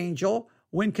archangel,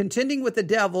 when contending with the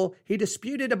devil, he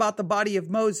disputed about the body of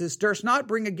Moses, durst not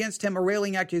bring against him a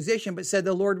railing accusation, but said,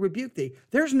 the Lord rebuke thee.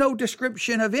 There's no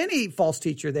description of any false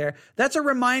teacher there. That's a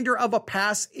reminder of a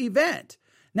past event.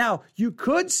 Now, you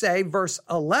could say verse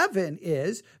 11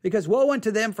 is, because woe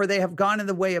unto them, for they have gone in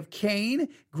the way of Cain,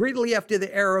 greedily after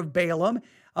the error of Balaam,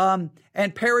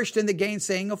 and perished in the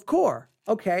gainsaying of Kor.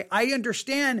 Okay, I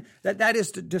understand that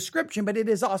is the description, but it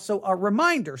is also a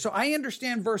reminder. So I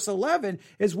understand verse 11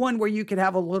 is one where you could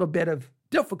have a little bit of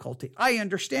difficulty. I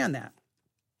understand that.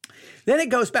 Then it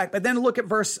goes back, but then look at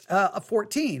verse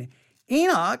 14.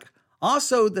 Enoch,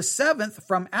 also the seventh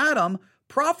from Adam,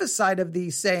 prophesied of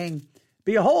these, saying,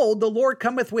 behold, the Lord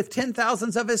cometh with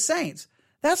 10,000s of his saints.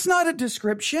 That's not a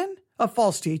description of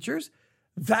false teachers.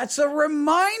 That's a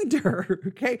reminder,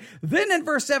 okay? Then in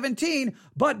verse 17,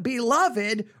 but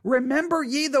beloved, remember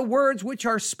ye the words which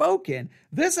are spoken.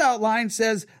 This outline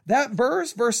says that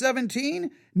verse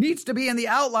 17, needs to be in the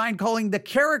outline calling the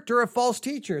character of false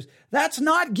teachers. That's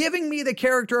not giving me the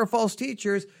character of false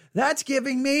teachers. That's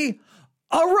giving me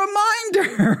a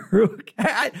reminder. Okay?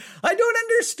 I don't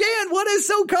understand what is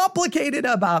so complicated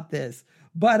about this.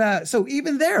 But so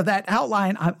even there, that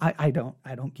outline, I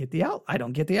don't get the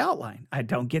outline.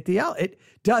 It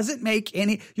doesn't make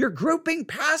any. You're grouping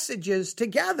passages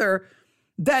together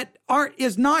that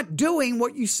is not doing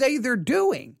what you say they're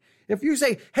doing. If you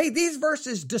say, hey, these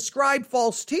verses describe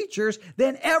false teachers,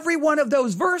 then every one of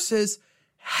those verses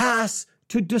has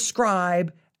to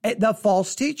describe the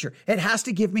false teacher. It has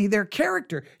to give me their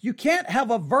character. You can't have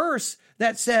a verse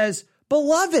that says,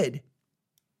 beloved.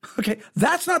 Okay,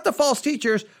 that's not the false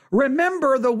teachers.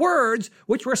 Remember the words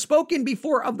which were spoken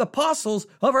before of the apostles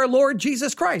of our Lord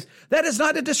Jesus Christ. That is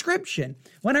not a description.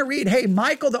 When I read, hey,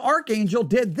 Michael the archangel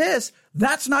did this,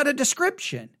 that's not a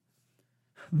description.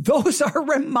 Those are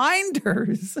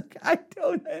reminders. I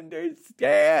don't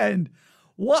understand.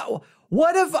 What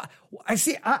if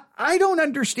I don't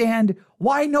understand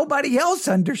why nobody else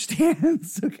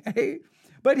understands, okay?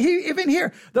 But even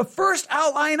here, the first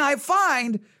outline I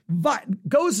find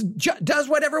does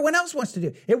what everyone else wants to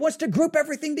do. It wants to group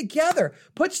everything together,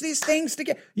 puts these things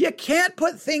together. You can't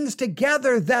put things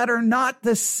together that are not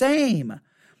the same.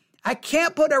 I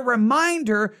can't put a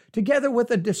reminder together with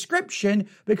a description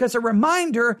because a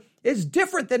reminder is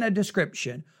different than a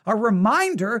description. A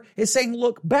reminder is saying,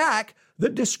 look back. The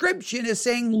description is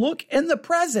saying, look in the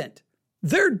present.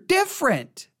 They're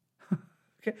different.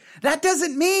 Okay. That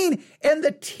doesn't mean in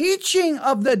the teaching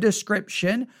of the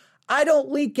description, I don't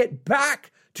link it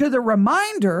back to the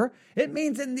reminder. It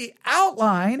means in the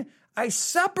outline, I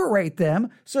separate them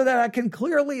so that I can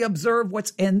clearly observe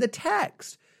what's in the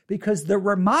text, because the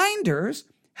reminders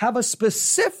have a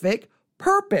specific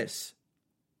purpose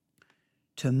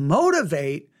to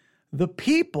motivate the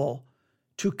people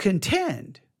to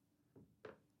contend.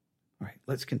 All right,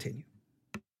 let's continue.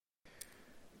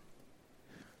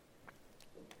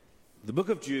 The book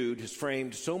of Jude has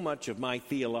framed so much of my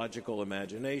theological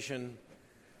imagination,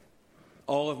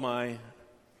 all of my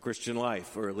Christian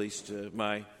life, or at least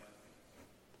my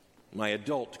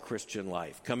adult Christian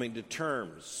life, coming to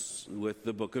terms with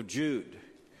the book of Jude.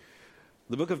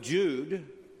 The book of Jude,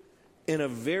 in a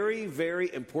very,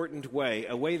 very important way,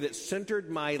 a way that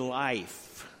centered my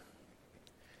life,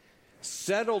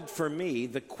 settled for me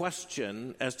the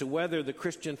question as to whether the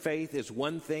Christian faith is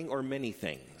one thing or many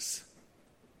things.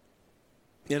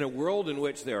 In a world in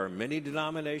which there are many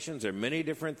denominations, there are many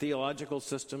different theological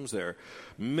systems, there are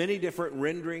many different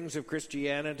renderings of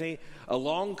Christianity,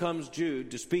 along comes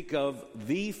Jude to speak of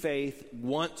the faith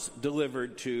once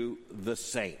delivered to the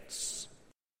saints.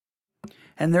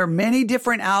 And there are many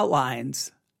different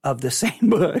outlines of the same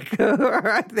book.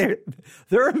 Right there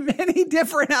are many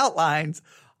different outlines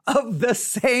of the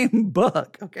same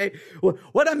book. Okay,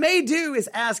 what I may do is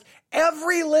ask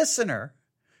every listener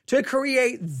to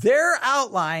create their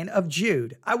outline of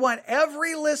Jude. I want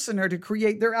every listener to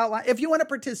create their outline. If you want to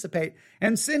participate,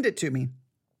 and send it to me,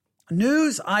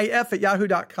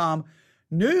 newsif@yahoo.com,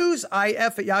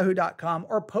 newsif@yahoo.com,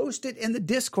 or post it in the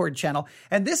Discord channel.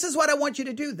 And this is what I want you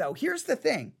to do, though. Here's the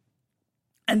thing,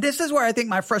 and this is where I think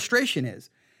my frustration is.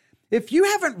 If you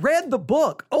haven't read the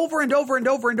book over and over and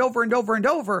over and over and over and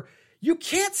over, you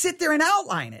can't sit there and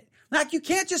outline it. Like, you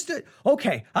can't just,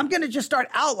 okay, I'm going to just start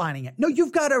outlining it. No,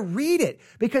 you've got to read it,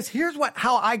 because here's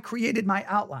how I created my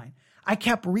outline. I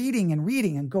kept reading and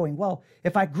reading and going, well,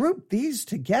 if I group these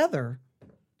together,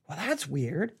 well, that's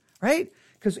weird, right?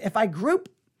 Because if I group,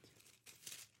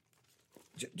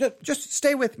 just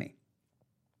stay with me.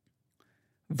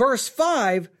 Verse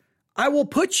 5, I will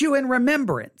put you in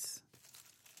remembrance.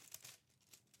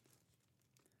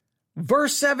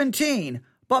 Verse 17,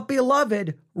 but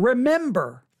beloved,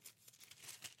 remember.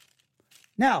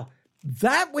 Now,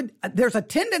 there's a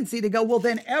tendency to go, well,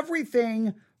 then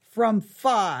everything from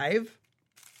 5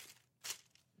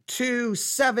 to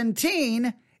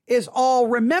 17 is all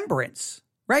remembrance,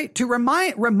 right? To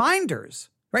reminders,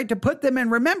 right? To put them in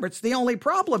remembrance. The only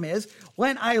problem is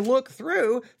when I look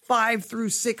through 5 through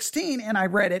 16 and I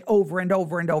read it over and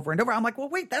over and over and over, I'm like, well,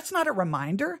 wait, that's not a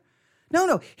reminder.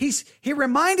 No, he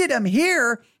reminded him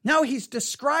here. Now he's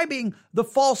describing the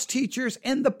false teachers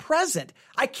in the present.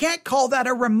 I can't call that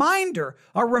a reminder.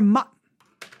 I'm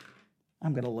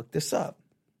going to look this up.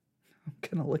 I'm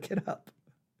going to look it up.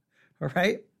 All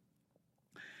right.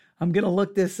 I'm going to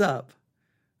look this up.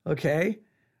 Okay.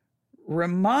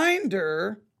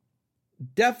 Reminder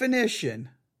definition.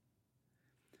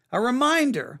 A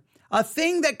reminder, a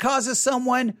thing that causes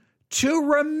someone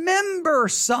to remember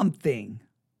something.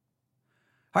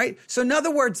 All right. So in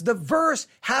other words, the verse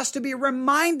has to be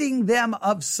reminding them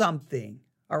of something.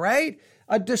 All right.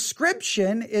 A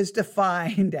description is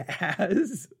defined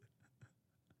as,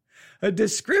 let's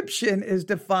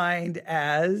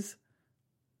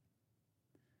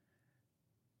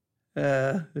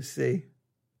see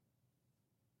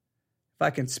if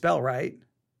I can spell right.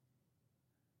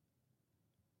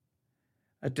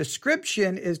 A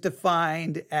description is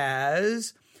defined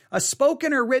as a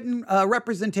spoken or written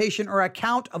representation or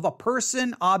account of a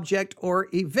person, object, or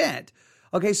event.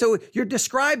 Okay, so you're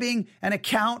describing an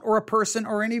account or a person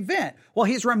or an event. Well,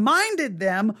 he's reminded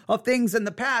them of things in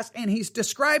the past, and he's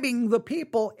describing the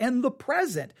people in the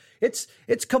present. It's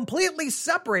completely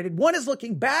separated. One is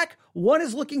looking back, one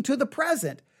is looking to the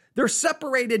present. They're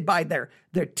separated by their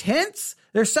tense.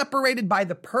 They're separated by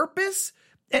the purpose,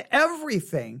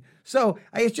 everything. So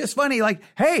it's just funny, like,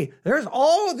 hey, there's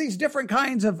all of these different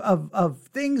kinds of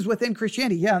things within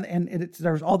Christianity. Yeah, and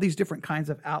there's all these different kinds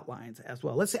of outlines as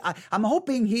well. Let's see, I'm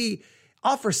hoping he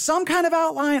offers some kind of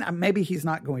outline. Maybe he's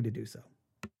not going to do so.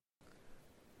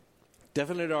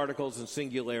 Definite articles and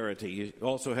singularity. You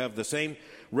also have the same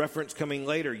reference coming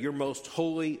later, your most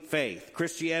holy faith.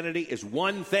 Christianity is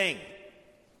one thing.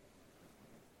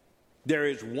 There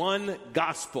is one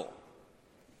gospel.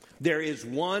 There is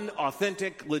one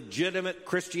authentic, legitimate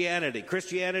Christianity.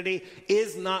 Christianity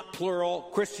is not plural.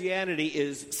 Christianity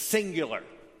is singular.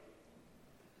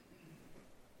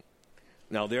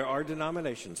 Now, there are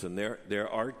denominations and there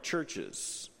are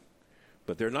churches,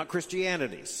 but they're not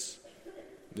Christianities.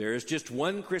 There is just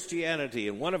one Christianity,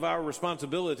 and one of our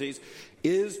responsibilities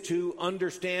is to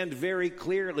understand very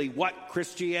clearly what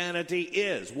Christianity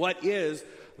is. What is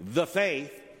the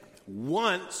faith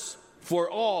once for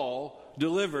all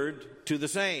delivered to the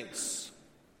saints.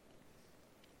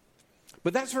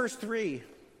 But that's verse 3.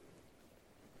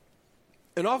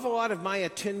 An awful lot of my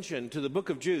attention to the book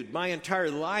of Jude, my entire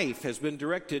life has been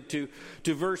directed to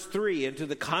verse 3 and to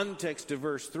the context of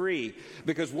verse 3,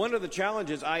 because one of the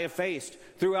challenges I have faced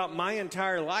throughout my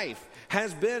entire life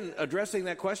has been addressing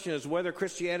that question as whether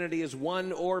Christianity is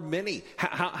one or many.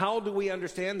 How do we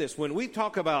understand this? When we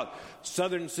talk about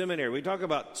Southern Seminary, we talk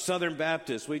about Southern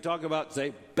Baptists, we talk about,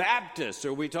 say, Baptists,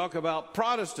 or we talk about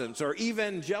Protestants or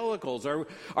evangelicals,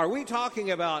 are we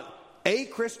talking about a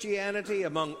Christianity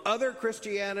among other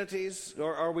Christianities,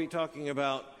 or are we talking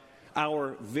about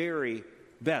our very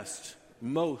best,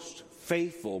 most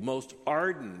faithful, most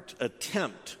ardent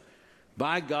attempt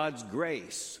by God's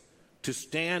grace to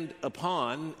stand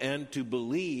upon and to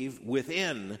believe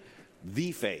within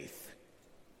the faith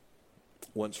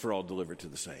once for all delivered to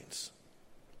the saints?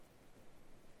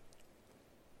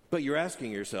 But you're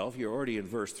asking yourself, you're already in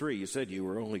verse 3, you said you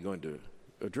were only going to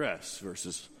address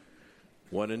verses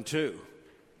 1 and 2.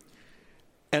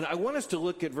 And I want us to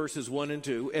look at verses 1 and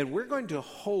 2, and we're going to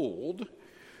hold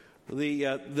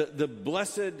the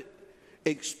blessed,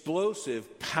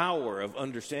 explosive power of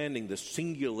understanding the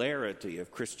singularity of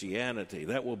Christianity.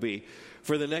 That will be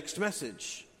for the next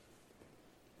message.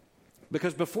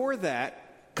 Because before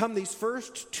that come these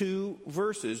first two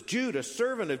verses. Jude, a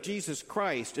servant of Jesus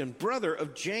Christ and brother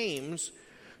of James,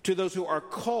 to those who are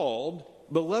called,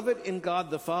 beloved in God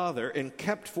the Father, and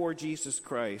kept for Jesus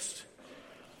Christ.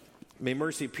 May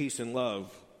mercy, peace, and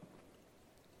love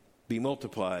be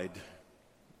multiplied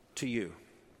to you.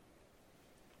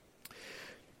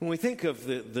 When we think of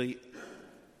the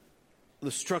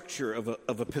structure of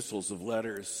epistles, of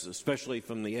letters, especially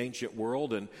from the ancient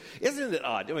world, and isn't it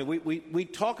odd? I mean, we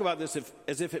talk about this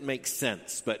as if it makes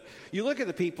sense, but you look at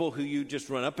the people who you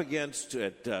just run up against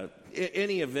at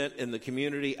any event in the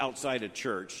community outside of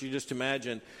church. You just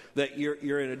imagine that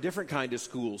you're in a different kind of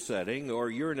school setting,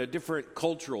 or you're in a different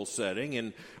cultural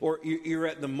setting, or you're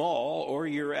at the mall, or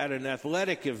you're at an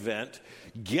athletic event.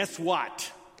 Guess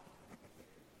what?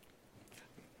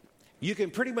 you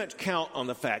can pretty much count on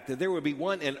the fact that there would be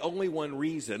one and only one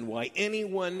reason why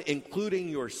anyone, including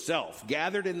yourself,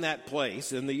 gathered in that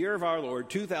place in the year of our Lord,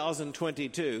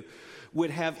 2022,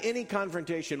 would have any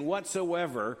confrontation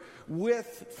whatsoever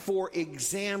with, for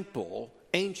example,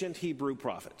 ancient Hebrew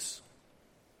prophets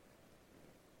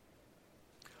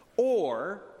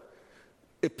or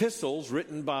epistles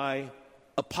written by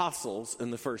apostles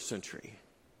in the first century.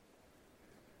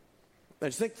 Now,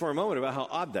 just think for a moment about how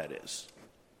odd that is.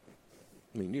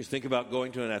 I mean, you just think about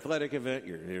going to an athletic event,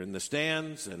 you're in the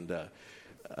stands, and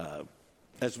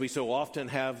as we so often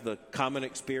have the common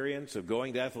experience of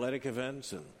going to athletic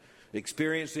events and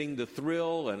experiencing the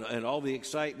thrill and all the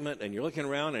excitement, and you're looking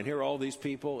around and hear all these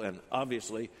people, and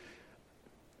obviously,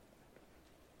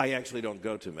 I actually don't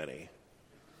go to many.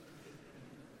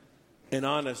 And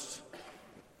honest,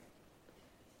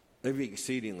 they'd be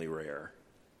exceedingly rare.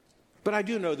 But I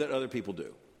do know that other people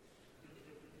do.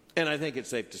 And I think it's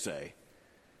safe to say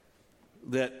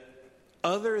that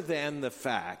other than the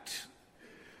fact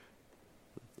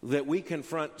that we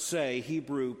confront, say,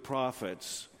 Hebrew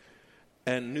prophets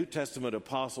and New Testament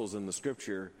apostles in the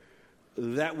Scripture,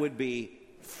 that would be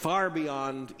far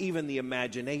beyond even the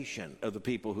imagination of the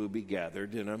people who be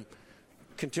gathered in a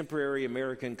contemporary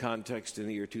American context in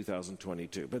the year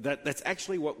 2022. But that's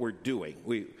actually what we're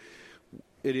doing.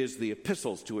 It is the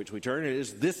epistles to which we turn. It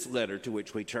is this letter to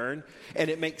which we turn.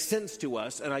 And it makes sense to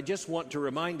us. And I just want to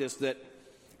remind us that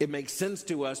it makes sense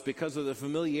to us because of the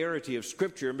familiarity of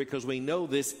Scripture and because we know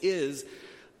this is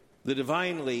the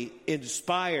divinely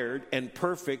inspired and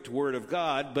perfect Word of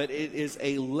God, but it is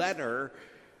a letter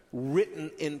written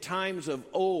in times of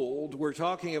old. We're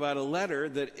talking about a letter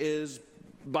that is,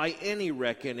 by any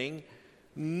reckoning,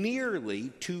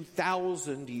 nearly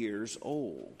 2,000 years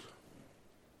old.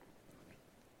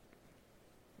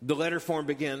 The letter form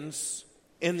begins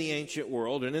in the ancient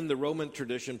world and in the Roman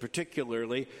tradition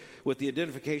particularly with the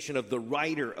identification of the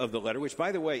writer of the letter, which,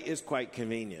 by the way, is quite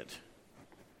convenient.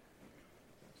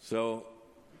 So,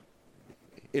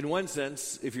 in one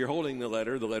sense, if you're holding the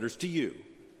letter's to you.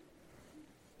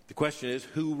 The question is,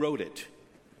 who wrote it?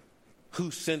 Who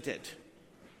sent it?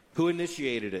 Who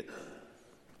initiated it?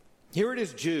 Here it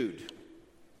is, Jude.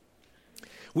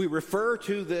 We refer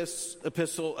to this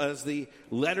epistle as the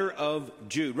letter of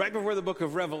Jude, right before the book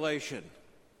of Revelation.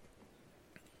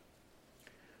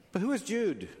 But who is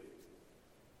Jude?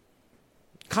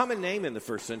 Common name in the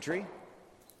first century.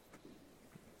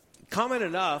 Common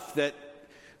enough that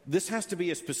this has to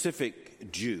be a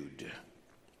specific Jude.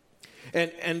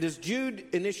 And as Jude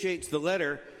initiates the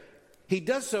letter, he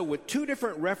does so with two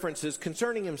different references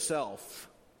concerning himself.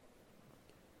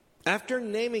 After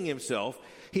naming himself,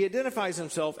 he identifies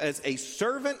himself as a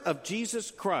servant of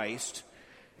Jesus Christ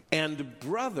and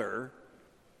brother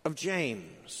of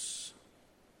James.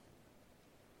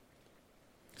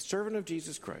 Servant of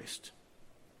Jesus Christ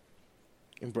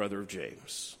and brother of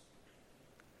James.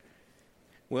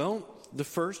 Well, the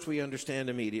first we understand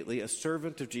immediately, a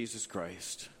servant of Jesus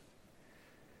Christ.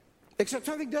 Except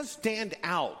something does stand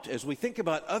out as we think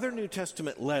about other New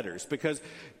Testament letters, because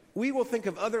we will think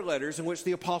of other letters in which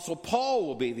the Apostle Paul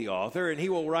will be the author, and he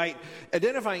will write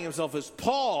identifying himself as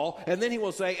Paul, and then he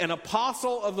will say, an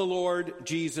apostle of the Lord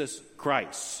Jesus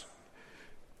Christ.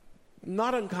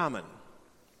 Not uncommon.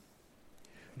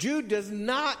 Jude does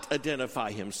not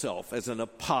identify himself as an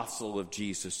apostle of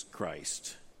Jesus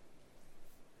Christ.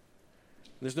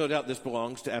 There's no doubt this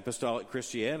belongs to apostolic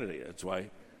Christianity. That's why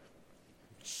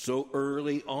so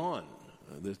early on,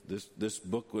 this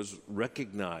book was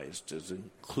recognized as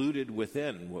included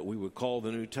within what we would call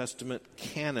the New Testament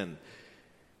canon.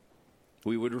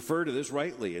 We would refer to this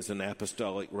rightly as an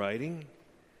apostolic writing.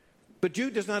 But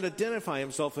Jude does not identify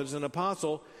himself as an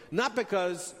apostle, not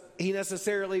because he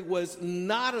necessarily was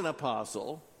not an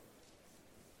apostle,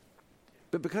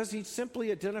 but because he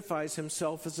simply identifies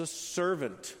himself as a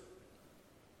servant.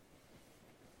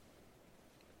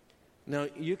 Now,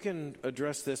 you can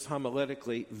address this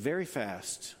homiletically very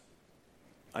fast.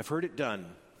 I've heard it done.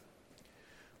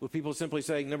 With people simply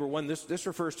saying, number one, this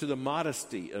refers to the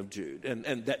modesty of Jude.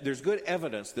 And that there's good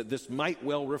evidence that this might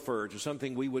well refer to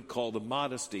something we would call the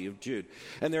modesty of Jude.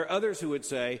 And there are others who would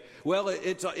say, well,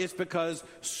 it's because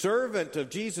servant of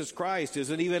Jesus Christ is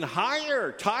an even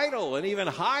higher title, an even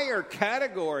higher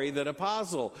category than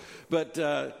apostle. But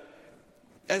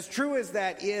as true as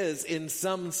that is, in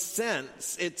some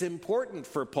sense, it's important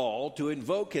for Paul to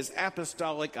invoke his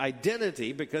apostolic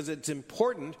identity, because it's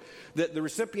important that the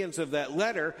recipients of that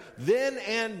letter then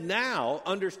and now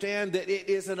understand that it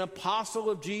is an apostle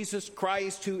of Jesus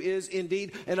Christ who is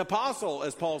indeed an apostle,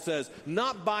 as Paul says,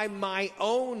 not by my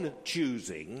own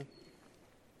choosing,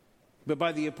 but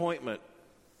by the appointment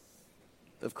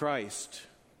of Christ.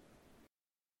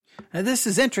 Now, this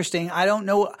is interesting. I don't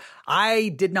know. I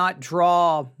did not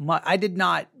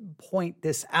point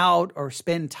this out or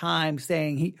spend time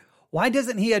saying why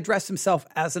doesn't he address himself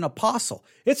as an apostle?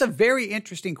 It's a very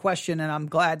interesting question, and I'm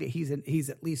glad that he's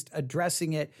at least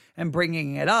addressing it and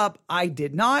bringing it up. I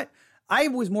did not. I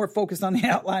was more focused on the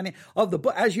outlining of the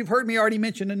book. As you've heard me already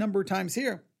mention a number of times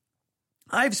here,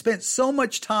 I've spent so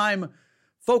much time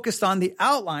focused on the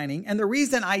outlining, and the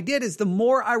reason I did is the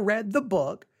more I read the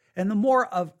book and the more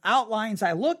of outlines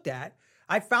I looked at,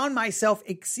 I found myself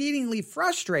exceedingly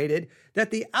frustrated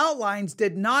that the outlines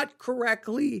did not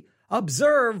correctly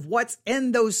observe what's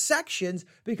in those sections,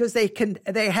 because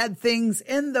they had things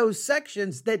in those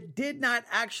sections that did not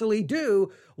actually do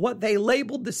what they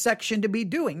labeled the section to be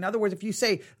doing. In other words, if you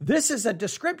say, this is a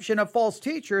description of false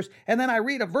teachers, and then I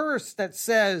read a verse that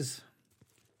says,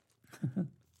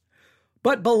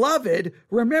 but beloved,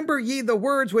 remember ye the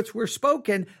words which were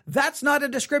spoken. That's not a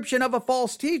description of a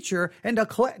false teacher. And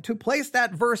to place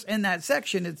that verse in that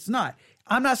section, it's not.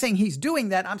 I'm not saying he's doing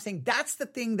that. I'm saying that's the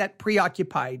thing that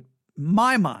preoccupied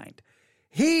my mind.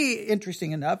 He,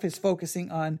 interesting enough, is focusing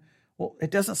on, well,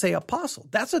 it doesn't say apostle.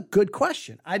 That's a good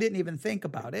question. I didn't even think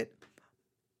about it.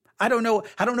 I don't know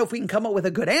if we can come up with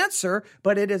a good answer,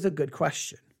 but it is a good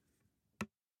question.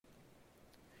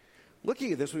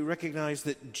 Looking at this, we recognize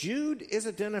that Jude is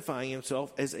identifying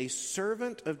himself as a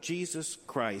servant of Jesus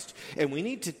Christ. And we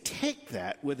need to take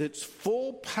that with its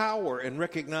full power and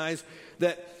recognize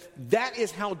that that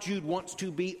is how Jude wants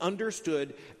to be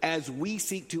understood as we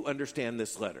seek to understand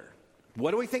this letter.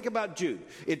 What do we think about Jude?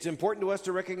 It's important to us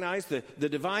to recognize the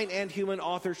divine and human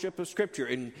authorship of Scripture.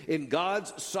 In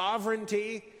God's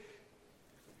sovereignty,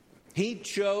 he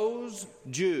chose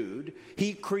Jude.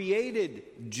 He created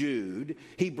Jude.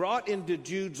 He brought into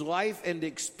Jude's life and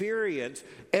experience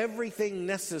everything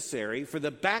necessary for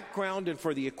the background and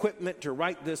for the equipment to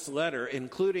write this letter,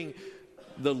 including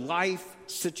the life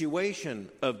situation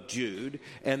of Jude.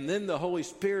 And then the Holy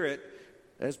Spirit,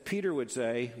 as Peter would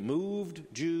say, moved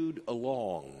Jude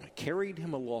along, carried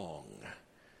him along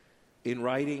in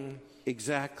writing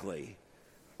exactly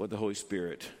what the Holy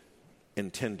Spirit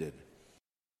intended.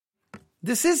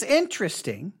 This is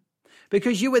interesting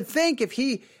because you would think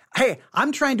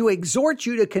I'm trying to exhort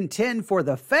you to contend for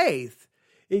the faith.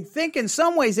 You'd think in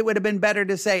some ways it would have been better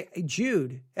to say,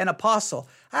 Jude, an apostle,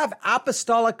 I have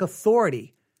apostolic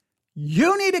authority.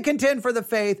 You need to contend for the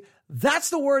faith. That's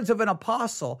the words of an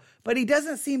apostle. But he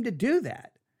doesn't seem to do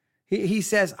that. He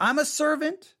says, I'm a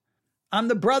servant. I'm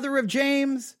the brother of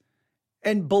James.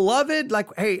 And beloved,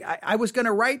 I was going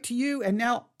to write to you, and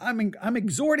now I'm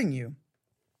exhorting you.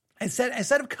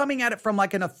 Instead of coming at it from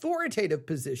like an authoritative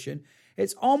position,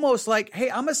 it's almost like, hey,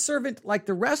 I'm a servant like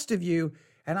the rest of you.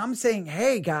 And I'm saying,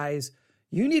 hey, guys,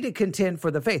 you need to contend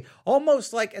for the faith.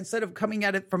 Almost like instead of coming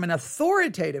at it from an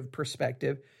authoritative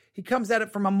perspective, he comes at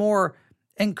it from a more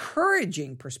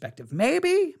encouraging perspective.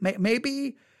 Maybe.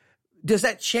 Does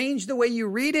that change the way you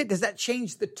read it? Does that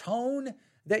change the tone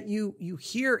that you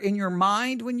hear in your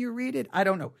mind when you read it? I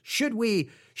don't know. Should we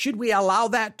allow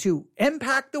that to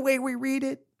impact the way we read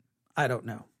it? I don't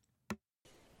know.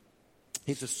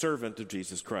 He's a servant of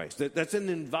Jesus Christ. That's an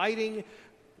inviting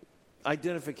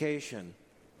identification.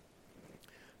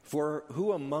 For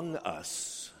who among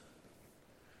us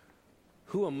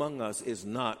is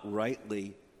not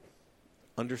rightly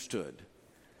understood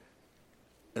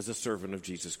as a servant of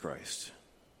Jesus Christ?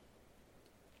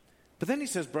 But then he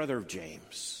says, brother of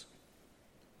James.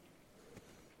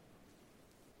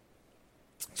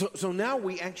 So now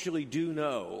we actually do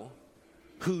know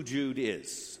who Jude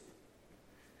is.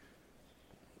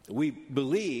 We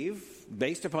believe,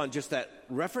 based upon just that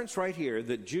reference right here,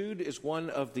 that Jude is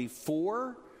one of the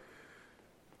 4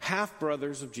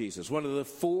 half-brothers of Jesus, one of the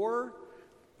 4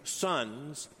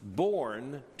 sons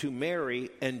born to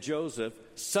Mary and Joseph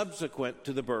subsequent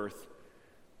to the birth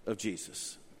of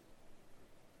Jesus.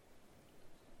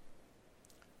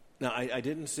 Now, I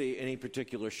didn't see any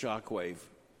particular shockwave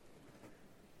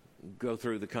go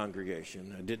through the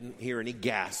congregation. I didn't hear any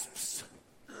gasps.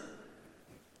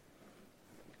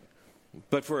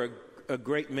 But for a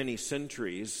great many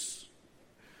centuries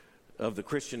of the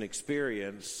Christian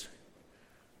experience,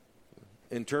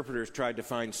 interpreters tried to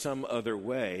find some other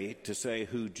way to say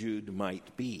who Jude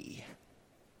might be.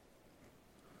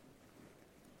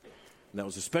 And that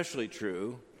was especially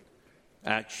true,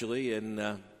 actually,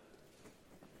 in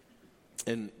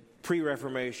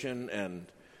pre-Reformation and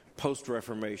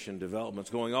post-Reformation developments,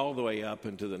 going all the way up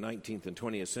into the 19th and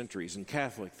 20th centuries in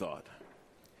Catholic thought.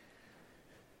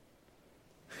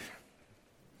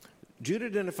 Jude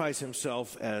identifies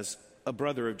himself as a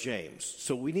brother of James.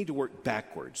 So we need to work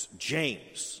backwards.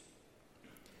 James.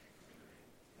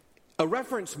 A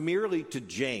reference merely to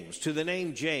James, to the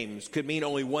name James, could mean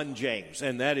only one James,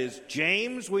 and that is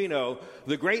James, we know,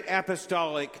 the great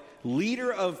apostolic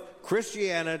leader of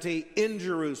Christianity in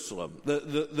Jerusalem,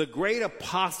 the great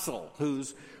apostle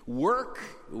whose work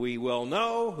we well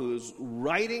know, whose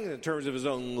writing in terms of his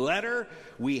own letter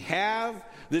we have.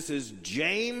 This is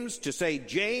James. To say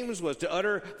James was to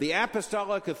utter the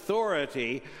apostolic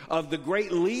authority of the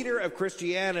great leader of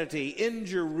Christianity in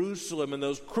Jerusalem in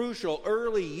those crucial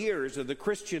early years of the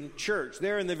Christian church,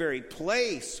 there in the very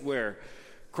place where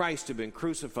Christ had been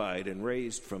crucified and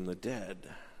raised from the dead.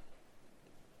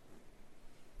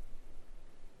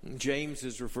 James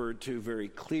is referred to very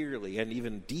clearly and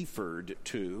even deferred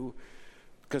to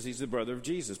because he's the brother of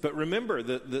Jesus. But remember,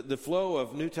 the flow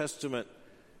of New Testament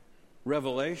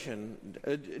revelation,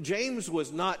 James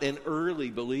was not an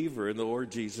early believer in the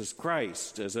Lord Jesus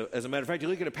Christ. As a matter of fact, you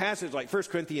look at a passage like 1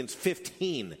 Corinthians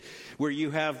 15, where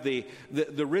you have the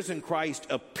risen Christ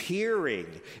appearing.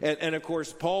 And of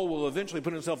course, Paul will eventually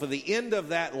put himself at the end of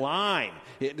that line.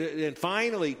 And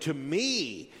finally, to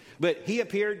me, but he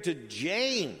appeared to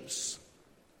James.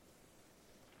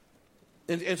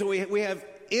 And so we have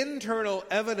internal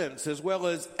evidence as well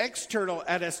as external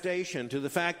attestation to the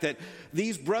fact that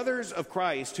these brothers of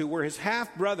Christ, who were his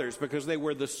half-brothers because they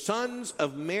were the sons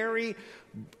of Mary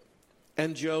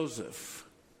and Joseph,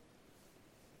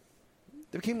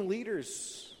 they became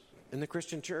leaders in the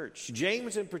Christian church.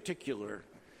 James in particular.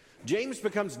 James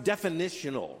becomes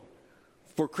definitional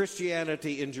for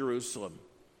Christianity in Jerusalem.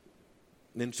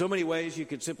 In so many ways, you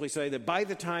could simply say that by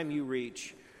the time you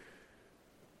reach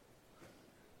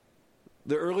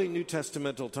the early New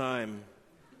Testamental time,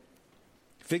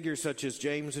 figures such as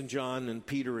James and John and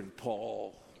Peter and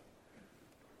Paul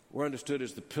were understood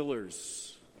as the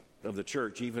pillars of the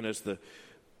church, even as the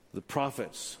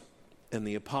prophets and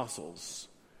the apostles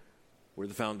were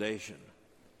the foundation.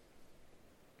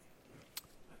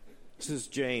 This is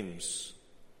James.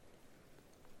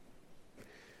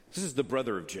 This is the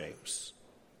brother of James.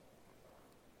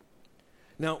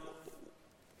 Now,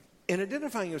 in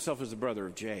identifying himself as the brother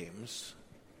of James,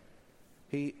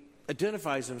 he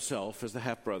identifies himself as the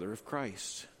half-brother of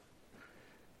Christ.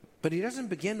 But he doesn't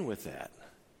begin with that.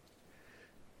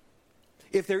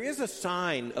 If there is a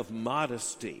sign of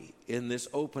modesty in this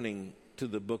opening to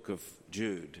the book of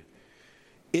Jude,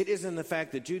 it is in the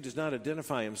fact that Jude does not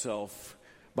identify himself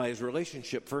by his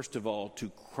relationship, first of all,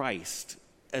 to Christ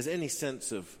as any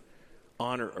sense of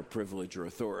honor or privilege or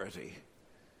authority,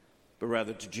 but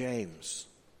rather to James.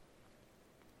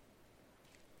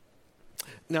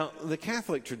 Now, the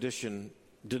Catholic tradition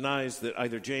denies that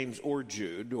either James or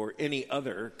Jude or any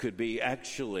other could be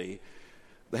actually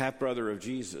the half-brother of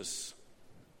Jesus.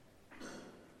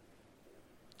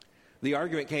 The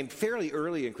argument came fairly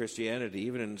early in Christianity,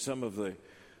 even in some of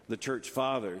the church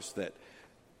fathers, that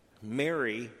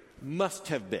Mary must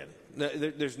have been,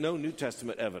 there's no New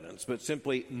Testament evidence, but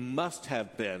simply must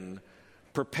have been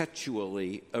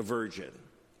perpetually a virgin.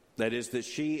 That is, that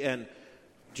she and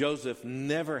Joseph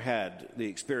never had the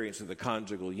experience of the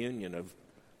conjugal union of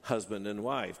husband and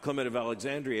wife. Clement of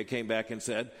Alexandria came back and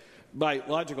said, by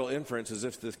logical inference, as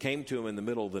if this came to him in the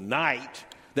middle of the night,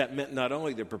 that meant not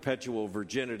only the perpetual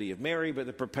virginity of Mary, but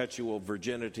the perpetual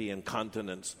virginity and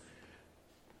continence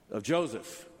of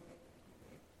Joseph.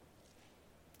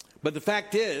 But the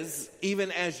fact is,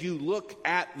 even as you look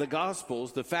at the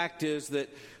Gospels, the fact is that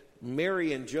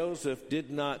Mary and Joseph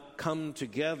did not come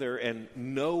together and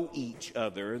know each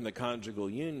other in the conjugal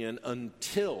union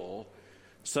until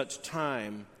such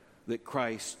time that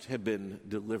Christ had been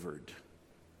delivered.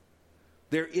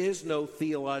 There is no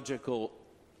theological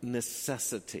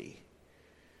necessity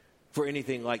for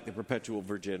anything like the perpetual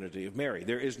virginity of Mary.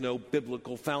 There is no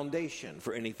biblical foundation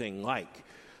for anything like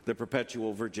the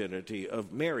perpetual virginity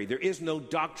of Mary. There is no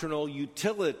doctrinal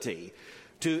utility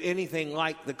to anything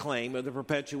like the claim of the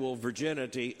perpetual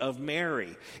virginity of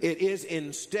Mary. It is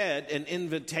instead an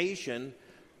invitation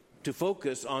to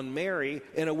focus on Mary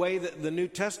in a way that the New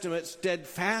Testament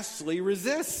steadfastly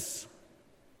resists.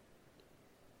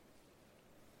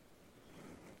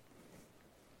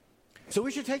 So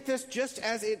we should take this just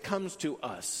as it comes to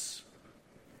us.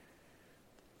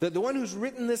 That the one who's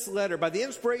written this letter by the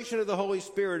inspiration of the Holy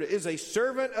Spirit is a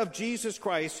servant of Jesus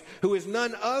Christ, who is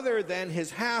none other than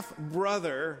his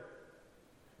half-brother,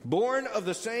 born of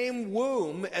the same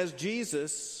womb as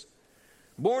Jesus,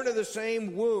 born of the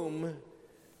same womb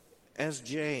as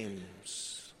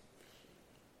James.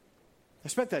 I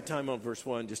spent that time on verse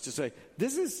 1 just to say,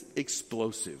 this is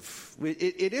explosive.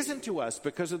 It isn't to us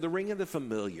because of the ring of the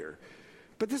familiar,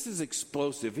 But this is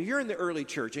explosive. If you're in the early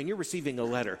church and you're receiving a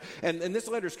letter, and this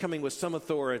letter's coming with some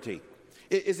authority,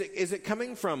 is it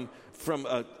coming from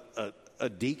a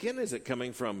deacon? Is it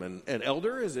coming from an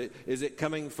elder? Is it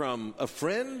coming from a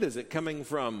friend? Is it coming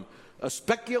from a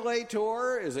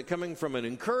speculator? Is it coming from an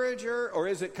encourager? Or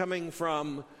is it coming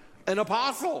from an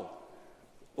apostle?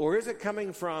 Or is it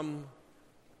coming from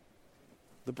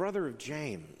the brother of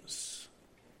James?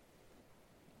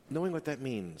 Knowing what that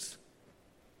means.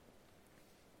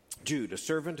 Jude, a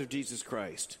servant of Jesus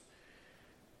Christ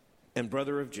and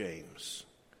brother of James,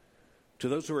 to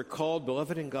those who are called,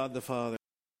 beloved in God the Father.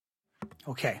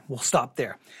 Okay, we'll stop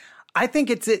there. I think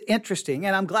it's interesting,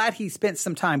 and I'm glad he spent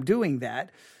some time doing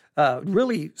that.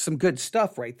 Really some good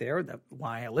stuff right there.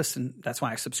 That's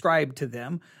why I subscribe to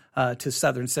them, to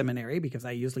Southern Seminary, because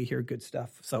I usually hear good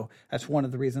stuff. So that's one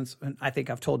of the reasons. And I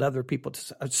think I've told other people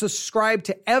to subscribe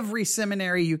to every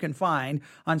seminary you can find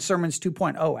on Sermons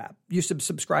 2.0 app. You should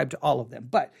subscribe to all of them.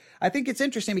 But I think it's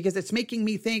interesting because it's making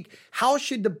me think, how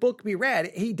should the book be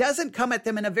read? He doesn't come at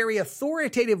them in a very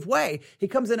authoritative way. He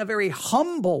comes in a very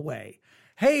humble way.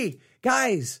 Hey,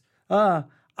 guys,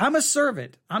 I'm a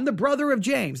servant. I'm the brother of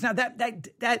James. Now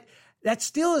that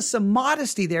still is some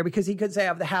modesty there, because he could say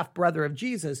I'm the half brother of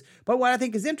Jesus. But what I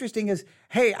think is interesting is,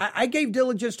 hey, I gave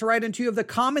diligence to write unto you of the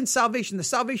common salvation, the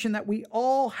salvation that we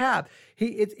all have.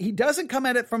 He doesn't come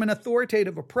at it from an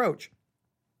authoritative approach,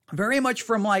 very much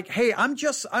from like, hey, I'm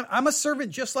a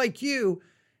servant just like you.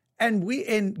 And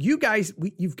you guys,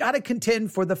 you've got to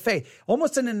contend for the faith,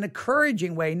 almost in an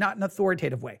encouraging way, not an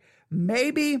authoritative way.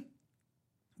 Maybe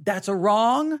that's a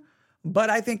wrong, but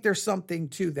I think there's something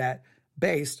to that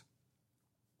based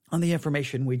on the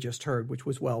information we just heard, which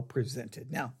was well presented.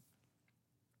 Now,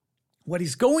 what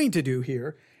he's going to do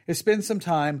here is spend some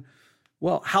time,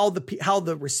 how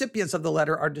the recipients of the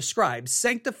letter are described: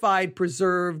 sanctified,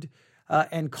 preserved,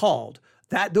 and called.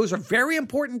 Those are very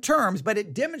important terms, but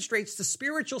it demonstrates the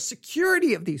spiritual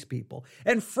security of these people.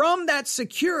 And from that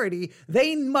security,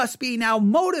 they must be now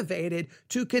motivated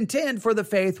to contend for the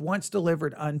faith once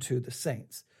delivered unto the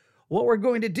saints. What we're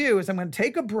going to do is I'm going to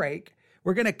take a break.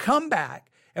 We're going to come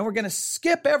back and we're going to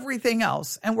skip everything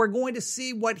else. And we're going to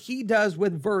see what he does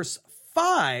with verse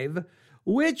 5,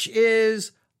 which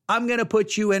is, I'm going to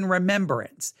put you in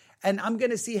remembrance. And I'm going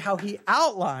to see how he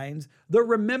outlines the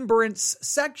remembrance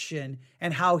section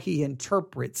and how he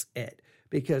interprets it.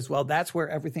 Because, that's where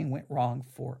everything went wrong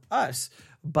for us.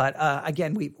 But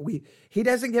again, he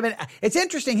doesn't give it's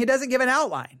interesting, he doesn't give an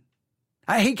outline.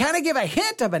 He kind of give a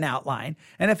hint of an outline.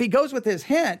 And if he goes with his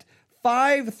hint,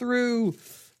 5 through,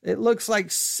 it looks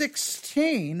like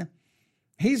 16,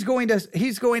 he's going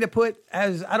to put,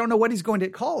 as I don't know what he's going to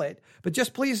call it, but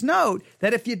just please note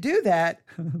that if you do that,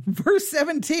 verse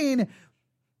 17,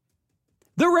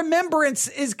 the remembrance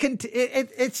is,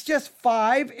 it's just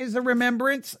 5 is the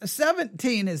remembrance,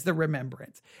 17 is the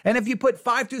remembrance. And if you put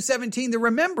 5 through 17, the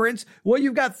remembrance,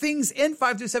 you've got things in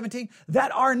 5 through 17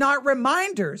 that are not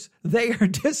reminders. They are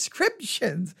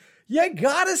descriptions. You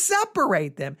got to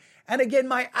separate them. And again,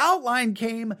 my outline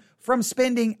came from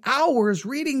spending hours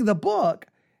reading the book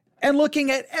and looking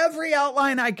at every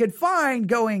outline I could find,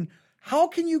 going, how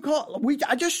can you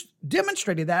I just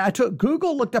demonstrated that. I took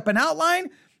Google, looked up an outline.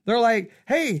 They're like,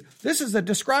 hey, this is a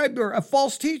describer of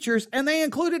false teachers, and they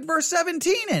included verse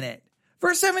 17 in it.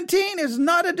 Verse 17 is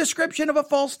not a description of a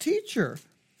false teacher.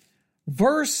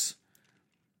 Verse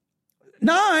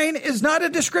 9 is not a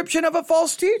description of a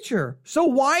false teacher. So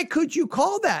why could you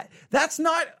call that? That's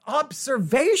not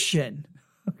observation,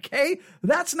 okay?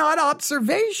 That's not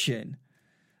observation.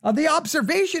 The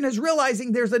observation is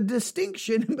realizing there's a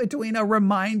distinction between a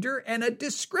reminder and a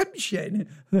description.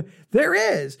 There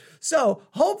is. So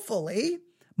hopefully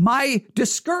my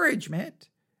discouragement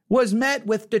was met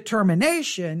with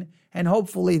determination, and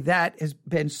hopefully that has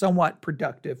been somewhat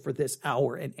productive for this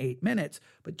hour and 8 minutes.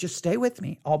 But just stay with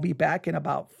me. I'll be back in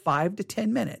about 5 to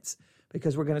 10 minutes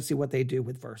because we're going to see what they do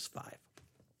with verse 5.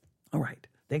 All right.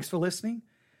 Thanks for listening.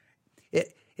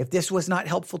 If this was not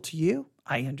helpful to you,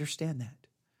 I understand that.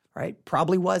 Right?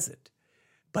 Probably wasn't,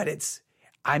 but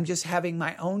I'm just having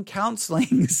my own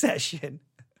counseling session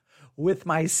with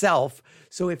myself.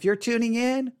 So if you're tuning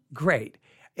in, great.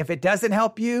 If it doesn't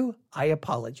help you, I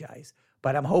apologize,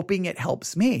 but I'm hoping it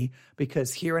helps me,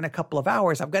 because here in a couple of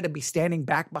hours, I've got to be standing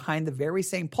back behind the very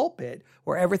same pulpit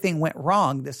where everything went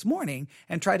wrong this morning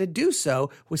and try to do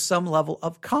so with some level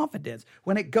of confidence.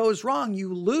 When it goes wrong,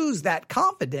 you lose that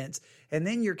confidence. And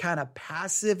then you're kind of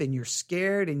passive and you're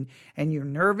scared and you're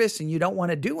nervous and you don't want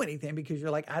to do anything because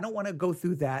you're like, I don't want to go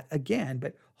through that again.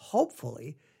 But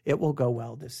hopefully it will go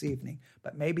well this evening.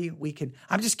 But maybe we can,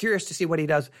 I'm just curious to see what he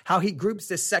does, how he groups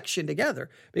this section together,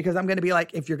 because I'm going to be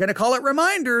like, if you're going to call it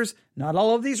reminders, not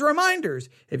all of these are reminders.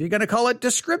 If you're going to call it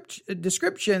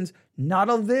descriptions, not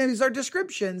all of these are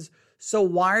descriptions. So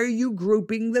why are you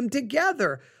grouping them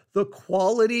together? The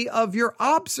quality of your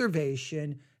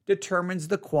observation determines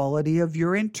the quality of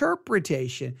your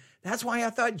interpretation. That's why I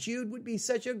thought Jude would be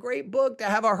such a great book to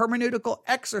have a hermeneutical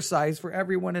exercise for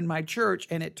everyone in my church.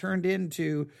 And it turned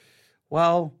into,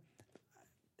 well,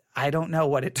 I don't know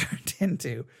what it turned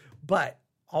into, but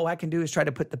all I can do is try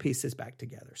to put the pieces back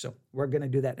together. So we're going to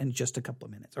do that in just a couple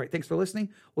of minutes. All right. Thanks for listening.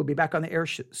 We'll be back on the air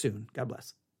soon. God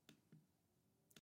bless.